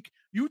you take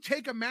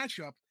a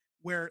matchup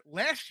where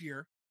last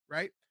year,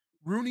 right,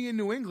 Rooney in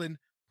New England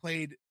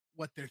played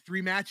their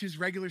 3 matches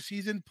regular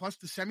season plus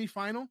the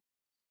semifinal,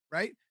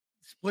 right?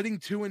 Splitting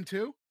 2 and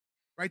 2,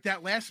 right?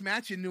 That last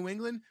match in New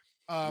England,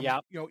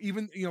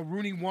 even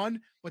Rooney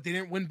won, but they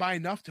didn't win by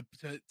enough to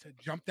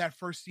jump that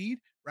first seed,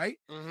 right?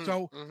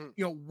 So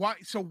why?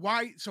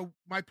 So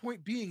my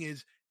point being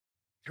is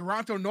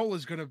Toronto NOLA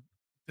is going to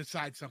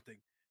decide something.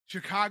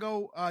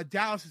 Chicago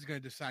Dallas is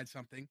going to decide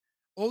something.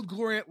 Old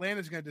Glory Atlanta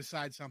is going to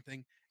decide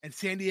something, and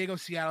San Diego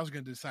Seattle is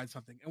going to decide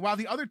something. And while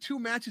the other 2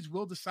 matches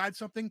will decide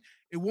something,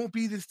 it won't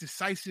be this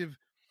decisive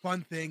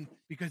fun thing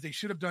because they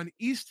should have done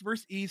East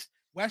versus East,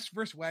 West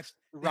versus West.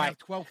 Right. Have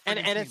 12 and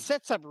teams. it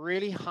sets up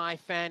really high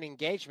fan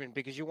engagement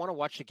because you want to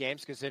watch the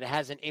games because it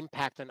has an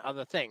impact on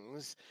other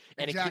things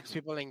and it keeps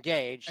people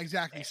engaged.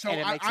 Exactly. So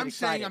I'm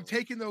saying I'm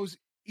taking those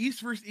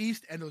East versus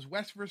East and those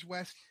West versus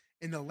West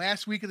in the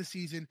last week of the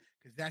season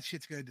because that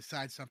shit's going to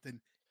decide something.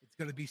 It's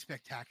going to be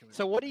spectacular.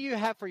 So what do you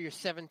have for your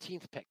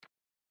 17th pick?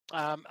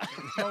 I'm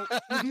joking.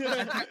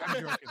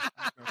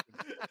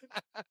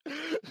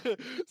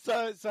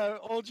 So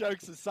all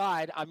jokes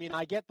aside, I mean,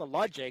 I get the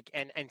logic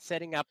and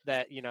setting up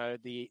that,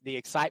 the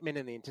excitement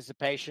and the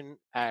anticipation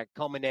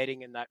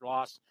culminating in that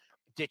last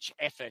ditch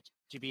effort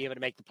to be able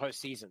to make the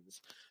postseasons.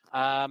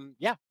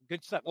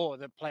 Good stuff. Or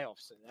the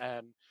playoffs.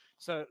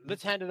 So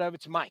let's hand it over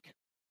to Mike.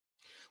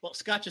 Well,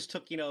 Scott just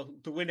took, the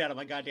wind out of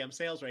my goddamn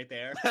sails right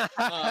there.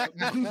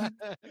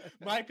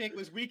 My pick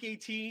was Week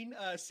 18,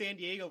 San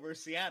Diego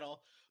versus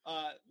Seattle.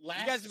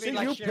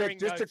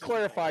 Just to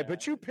clarify,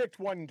 but you picked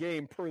one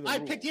game per the rules.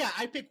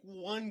 I picked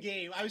one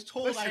game. I was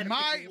told I had to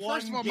pick one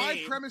first of all, game.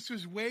 my premise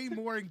was way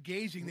more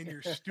engaging than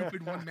your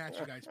stupid one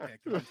match you guys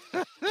picked.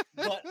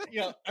 But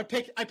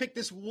I picked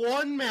this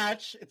one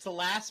match. It's the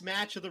last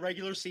match of the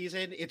regular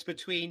season. It's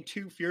between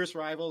 2 fierce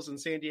rivals in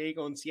San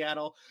Diego and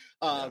Seattle.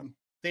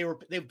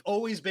 They've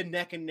always been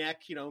neck and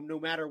neck, no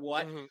matter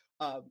what.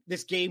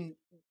 This game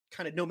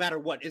kind of no matter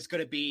what is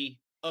going to be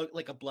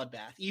like a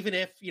bloodbath, even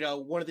if,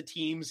 one of the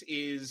teams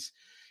is,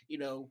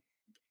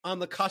 on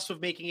the cusp of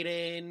making it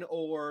in,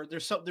 or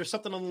there's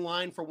something on the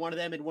line for one of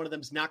them and one of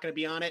them's not going to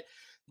be on it.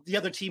 The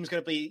other team's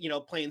going to be,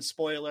 playing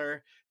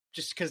spoiler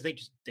just because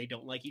they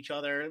don't like each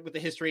other with the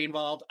history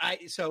involved.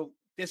 So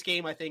this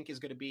game I think it's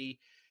going to be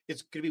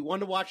one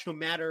to watch no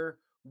matter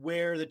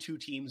where the 2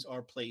 teams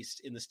are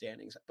placed in the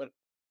standings, but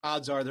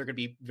odds are they're going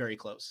to be very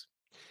close.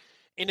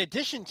 In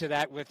addition to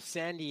that, with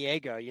San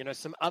Diego,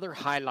 some other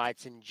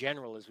highlights in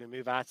general as we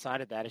move outside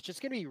of that, it's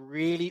just going to be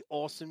really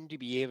awesome to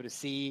be able to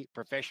see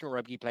professional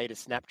rugby played at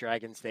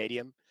Snapdragon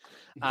Stadium.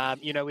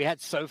 We had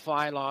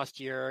SoFi last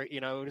year,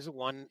 it was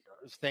one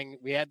thing.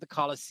 We had the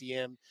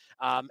Coliseum,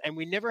 and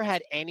we never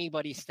had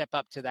anybody step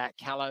up to that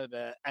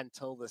caliber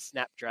until the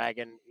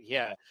Snapdragon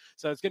here.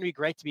 So it's going to be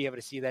great to be able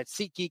to see that.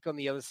 SeatGeek on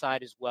the other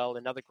side as well,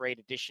 another great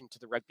addition to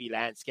the rugby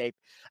landscape.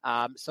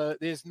 So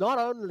there's not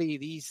only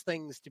these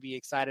things to be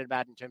excited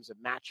about in terms of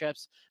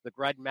matchups, the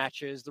grudge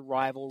matches, the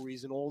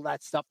rivalries, and all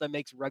that stuff that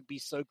makes rugby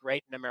so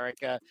great in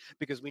America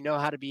because we know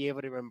how to be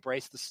able to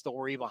embrace the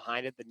story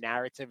behind it. The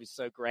narrative is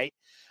so great.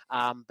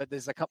 But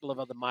there's a couple of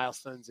other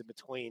milestones in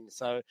between.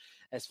 So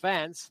as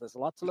fans, there's a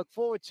lot to look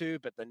forward to,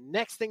 but the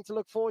next thing to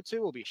look forward to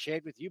will be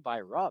shared with you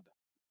by Rob.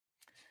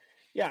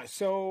 Yeah,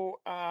 so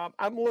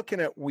I'm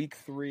looking at week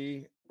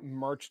 3,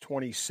 March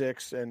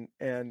 26th,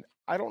 and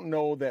I don't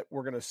know that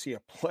we're going to see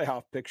a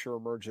playoff picture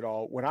emerge at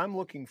all. What I'm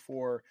looking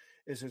for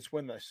is it's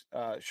when the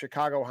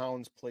Chicago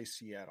Hounds play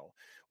Seattle.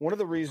 One of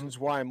the reasons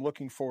why I'm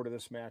looking forward to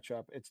this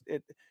matchup,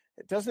 it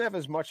doesn't have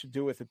as much to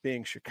do with it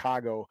being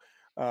Chicago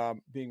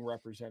being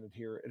represented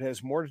here. It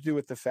has more to do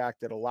with the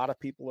fact that a lot of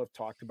people have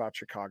talked about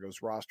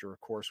Chicago's roster, of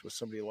course, with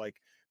somebody like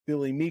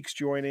Billy Meeks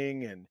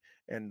joining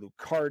and Luke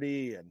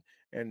Carty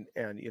and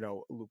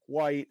Luke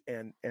White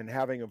and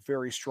having a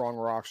very strong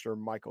roster,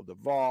 Michael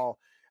Duvall,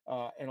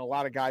 and a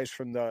lot of guys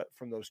from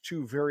those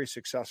 2 very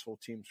successful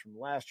teams from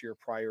last year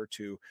prior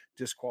to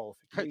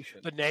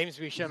disqualification. The names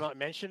we shall not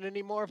mention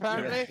anymore,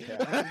 apparently.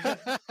 Yeah.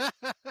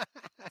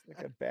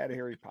 Like a bad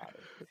Harry Potter.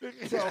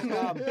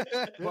 So,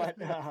 but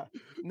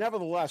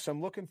nevertheless, I'm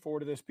looking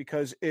forward to this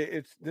because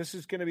this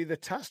is going to be the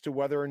test of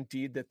whether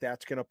indeed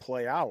that's going to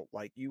play out.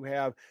 Like you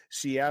have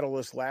Seattle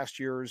as last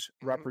year's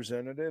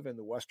representative in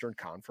the Western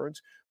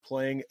Conference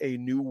playing a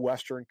new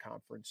Western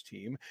Conference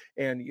team,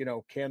 and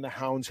can the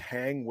Hounds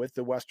hang with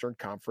the Western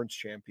Conference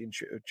champions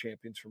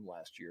from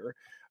last year?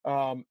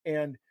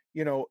 And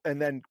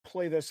then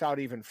play this out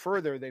even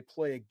further. They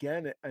play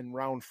again in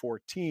round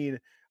 14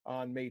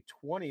 on May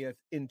 20th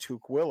in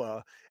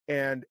Tukwila.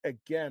 And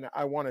again,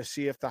 I want to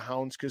see if the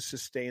Hounds could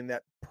sustain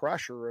that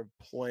pressure of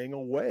playing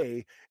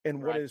away in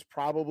what is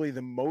probably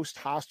the most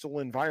hostile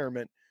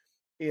environment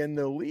in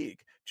the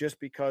league, just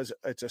because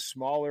it's a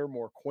smaller,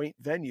 more quaint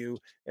venue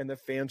and the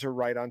fans are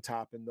right on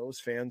top. And those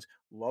fans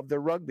love the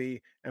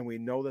rugby, and we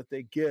know that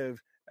they give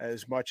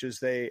as much as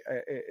they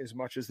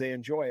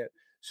enjoy it.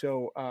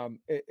 So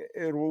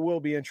it will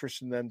be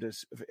interesting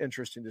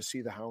to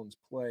see the Hounds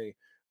play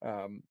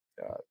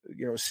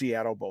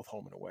Seattle both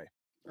home and away.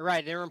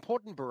 Right, they're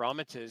important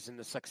barometers in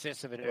the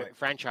success of a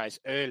franchise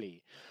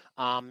early.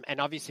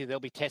 And obviously, they'll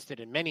be tested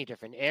in many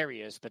different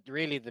areas, but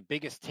really the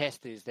biggest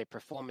test is their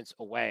performance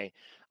away.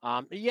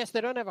 Yes,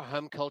 they don't have a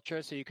home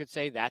culture, so you could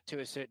say that to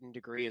a certain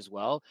degree as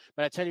well.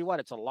 But I tell you what,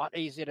 it's a lot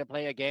easier to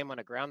play a game on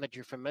a ground that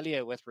you're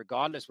familiar with,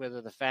 regardless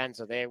whether the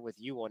fans are there with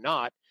you or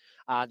not,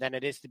 than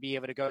it is to be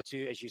able to go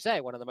to, as you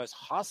say, one of the most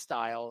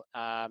hostile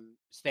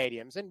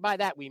stadiums. And by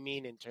that, we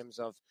mean in terms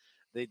of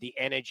the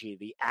energy,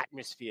 the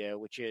atmosphere,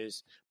 which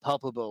is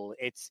palpable,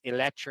 it's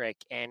electric,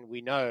 and we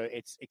know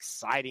it's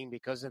exciting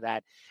because of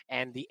that.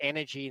 And the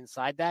energy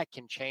inside that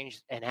can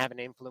change and have an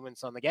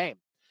influence on the game.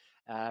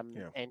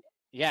 And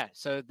yeah,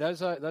 so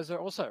those are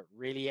also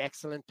really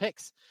excellent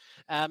picks.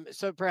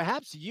 So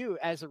perhaps you,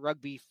 as a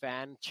rugby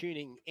fan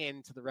tuning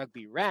in to the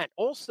Rugby Rant,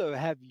 also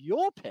have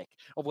your pick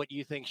of what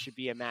you think should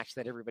be a match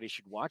that everybody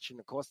should watch, and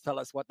of course, tell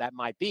us what that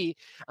might be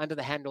under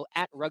the handle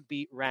at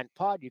Rugby Rant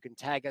Pod. You can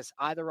tag us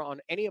either on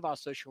any of our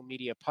social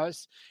media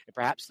posts, and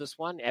perhaps this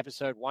one,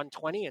 episode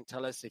 120, and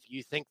tell us if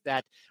you think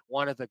that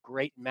one of the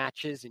great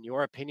matches, in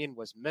your opinion,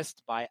 was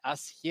missed by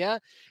us here,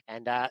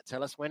 and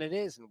tell us when it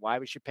is and why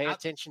we should pay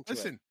attention to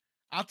it.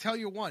 I'll tell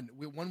you one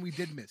we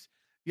did miss.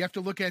 You have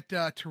to look at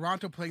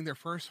Toronto playing their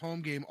first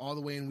home game all the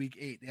way in week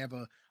 8. They have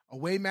a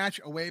away match,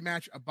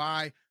 a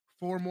bye,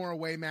 4 more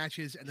away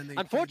matches, and then they.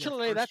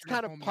 Unfortunately, that's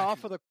kind of par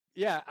for the.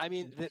 Yeah, I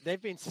mean,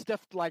 they've been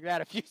stiffed like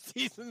that a few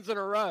seasons in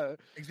a row.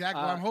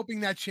 Exactly. Well, I'm hoping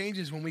that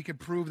changes when we can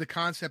prove the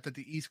concept that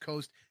the East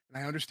Coast,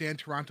 and I understand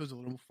Toronto's a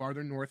little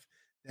farther north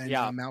than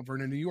Mount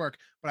Vernon, New York,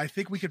 but I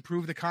think we could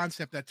prove the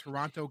concept that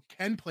Toronto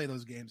can play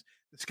those games.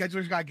 The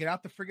schedulers got to get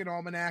out the friggin'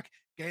 almanac,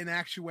 get an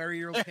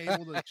actuarial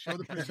table to show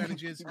the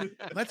percentages.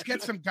 Let's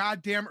get some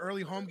goddamn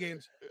early home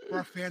games for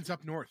our fans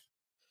up north.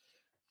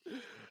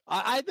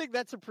 I think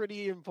that's a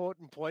pretty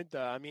important point,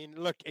 though. I mean,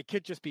 look, it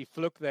could just be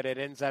fluke that it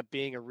ends up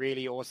being a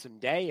really awesome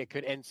day. It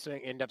could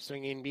end up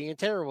swinging being a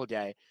terrible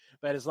day.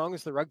 But as long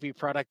as the rugby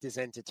product is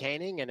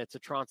entertaining and it's a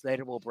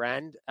translatable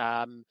brand,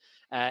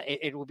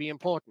 it will be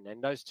important.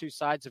 And those two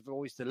sides have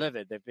always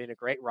delivered. They've been a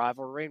great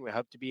rivalry, and we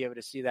hope to be able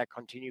to see that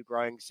continue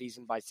growing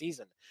season by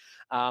season.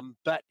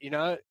 But, you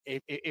know,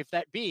 if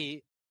that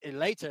be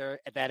later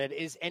that it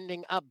is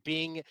ending up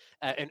being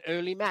an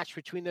early match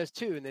between those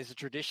two, and there's a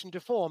tradition to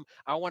form,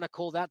 I want to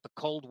call that the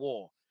Cold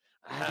War.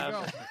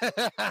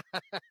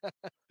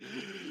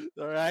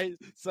 All right,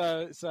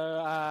 so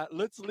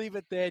let's leave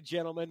it there,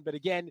 gentlemen. But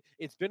again,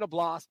 it's been a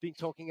blast being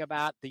talking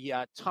about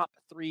the top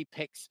 3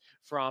 picks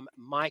from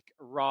Mike,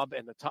 Rob,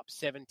 and the top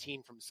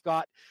 17 from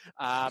Scott.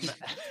 Of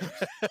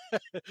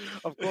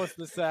course,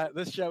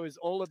 this show is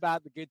all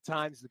about the good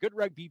times, the good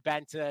rugby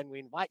banter, and we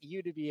invite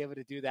you to be able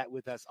to do that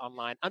with us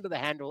online under the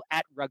handle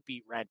at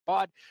Rugby Rant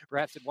Pod.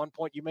 Perhaps at one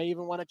point you may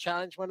even want to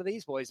challenge one of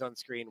these boys on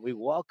screen. We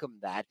welcome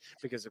that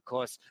because, of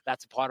course,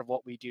 that's a part of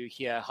what we do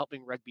here,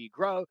 helping rugby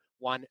grow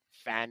one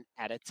fan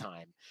at a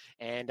time.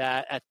 And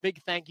a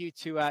big thank you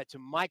to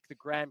Mike, the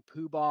Grand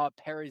Poobah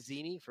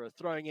Perazini, for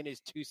throwing in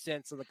his 2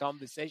 cents in the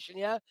conversation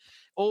here.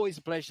 Always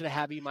a pleasure to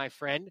have you, my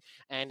friend.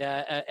 And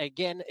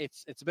again,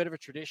 it's a bit of a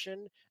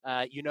tradition.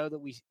 You know that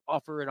we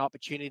offer an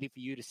opportunity for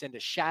you to send a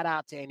shout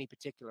out to any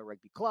particular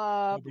rugby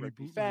club,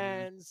 rugby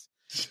fans.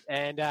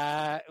 And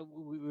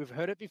we've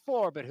heard it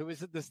before, but who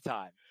is it this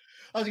time?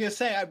 I was going to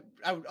say,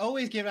 I would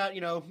always give out,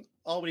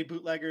 Albany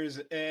Bootleggers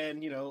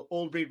and,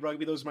 Old Breed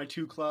Rugby. Those are my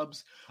 2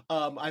 clubs.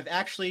 I've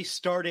actually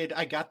started,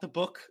 I got the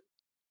book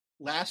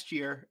last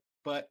year,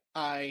 but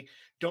I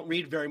don't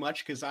read very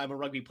much because I'm a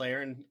rugby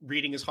player and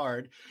reading is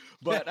hard.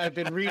 But I've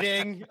been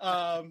reading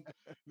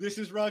This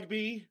is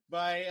Rugby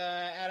by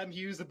Adam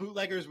Hughes, the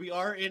Bootleggers. We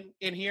are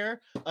in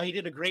here. He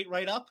did a great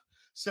write-up.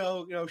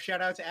 So,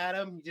 shout out to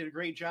Adam. He did a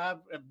great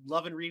job. I'm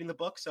loving reading the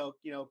book. So,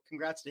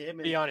 congrats to him.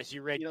 And, be honest,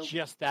 you read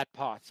just that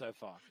part so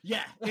far.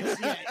 Yeah. It's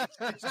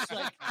just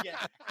like,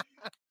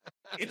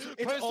 It's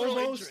almost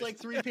interest. Like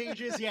 3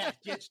 pages. Yeah.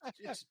 It's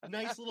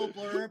nice little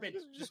blurb.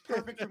 It's just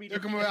perfect for me to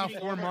read about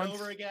 4 months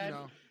over again.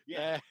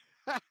 Yeah.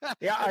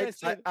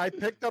 I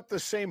picked up the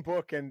same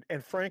book and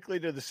frankly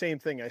did the same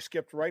thing. I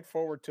skipped right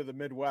forward to the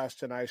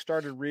Midwest and I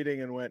started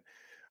reading and went,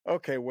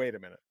 okay, wait a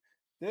minute.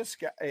 This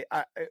guy,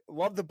 I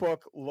love the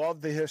book,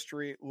 love the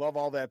history, love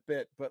all that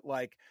bit. But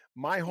like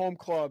my home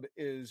club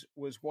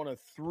was one of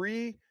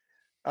 3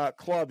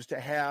 clubs to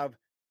have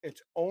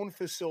its own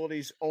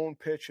facilities, own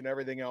pitch and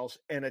everything else.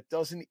 And it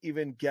doesn't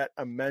even get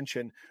a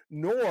mention,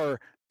 nor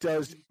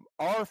does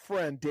our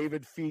friend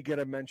David Fee get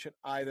a mention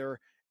either.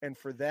 And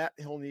for that,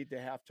 he'll need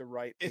to have to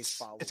write a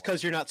follow-up. It's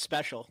because you're not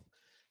special.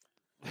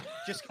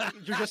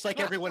 You're just like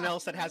everyone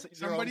else that has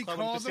your own club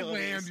and facilities.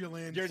 The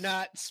ambulance. You're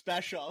not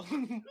special.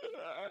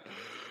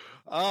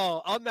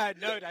 Oh, on that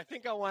note, I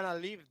think I want to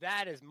leave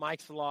that as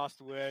Mike's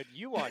last word.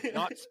 You are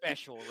not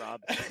special,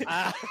 Rob.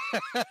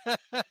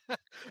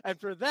 And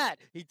for that,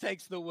 he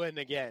takes the win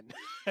again.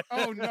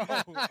 Oh, no.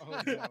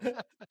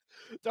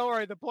 Don't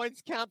worry, the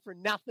points count for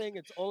nothing.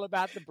 It's all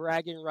about the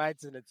bragging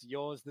rights, and it's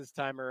yours this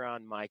time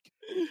around, Mike.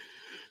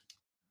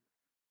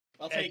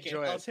 I'll take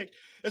Enjoy it. I'll take.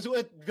 That's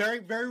what very,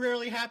 very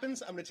rarely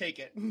happens. I'm going to take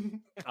it.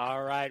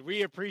 All right.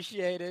 We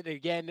appreciate it.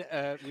 Again,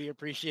 we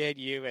appreciate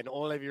you and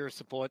all of your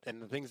support and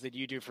the things that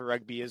you do for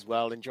rugby as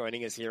well and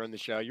joining us here on the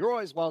show. You're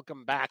always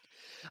welcome back.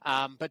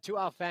 But to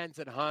our fans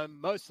at home,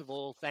 most of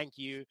all, thank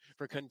you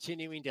for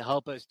continuing to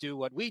help us do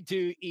what we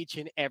do each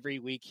and every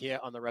week here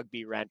on the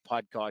Rugby Rant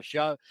podcast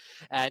show.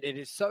 And it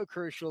is so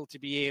crucial to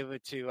be able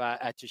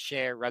to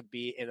share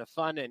rugby in a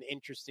fun and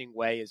interesting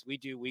way as we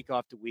do week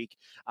after week.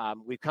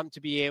 We've come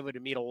to be able to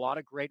meet a lot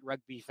of great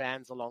rugby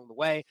fans along the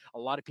way, a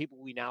lot of people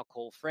we now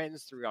call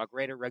friends through our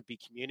greater rugby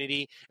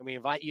community, and we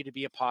invite you to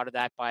be a part of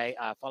that by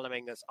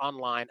following us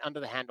online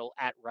under the handle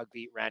at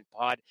Rugby Rant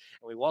Pod,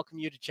 and we welcome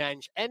you to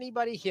change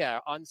anybody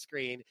here on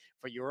screen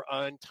for your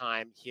own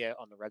time here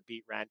on the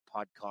Rugby Rant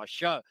podcast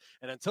show.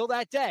 And until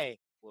that day,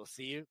 we'll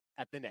see you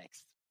at the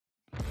next.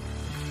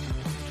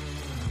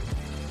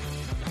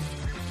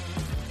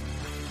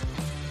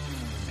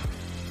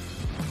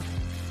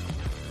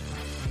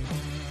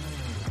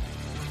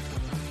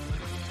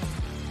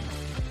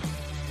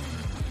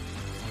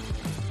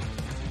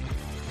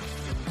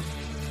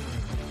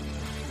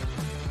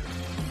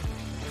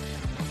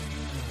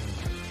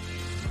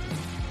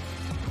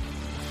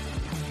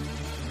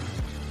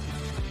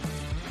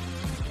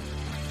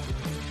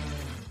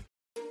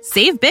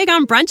 Save big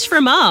on brunch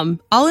for mom,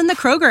 all in the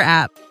Kroger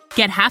app.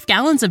 Get half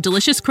gallons of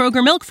delicious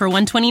Kroger milk for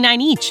 $1.29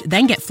 each.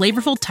 Then get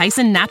flavorful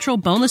Tyson natural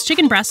boneless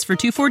chicken breasts for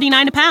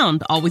 $2.49 a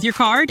pound, all with your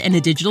card and a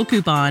digital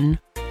coupon.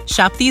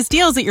 Shop these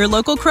deals at your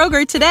local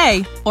Kroger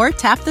today, or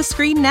tap the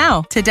screen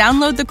now to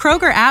download the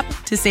Kroger app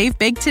to save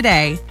big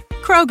today.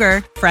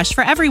 Kroger, fresh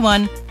for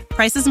everyone.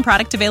 Prices and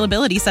product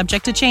availability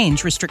subject to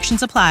change.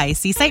 Restrictions apply.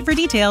 See site for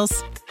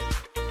details.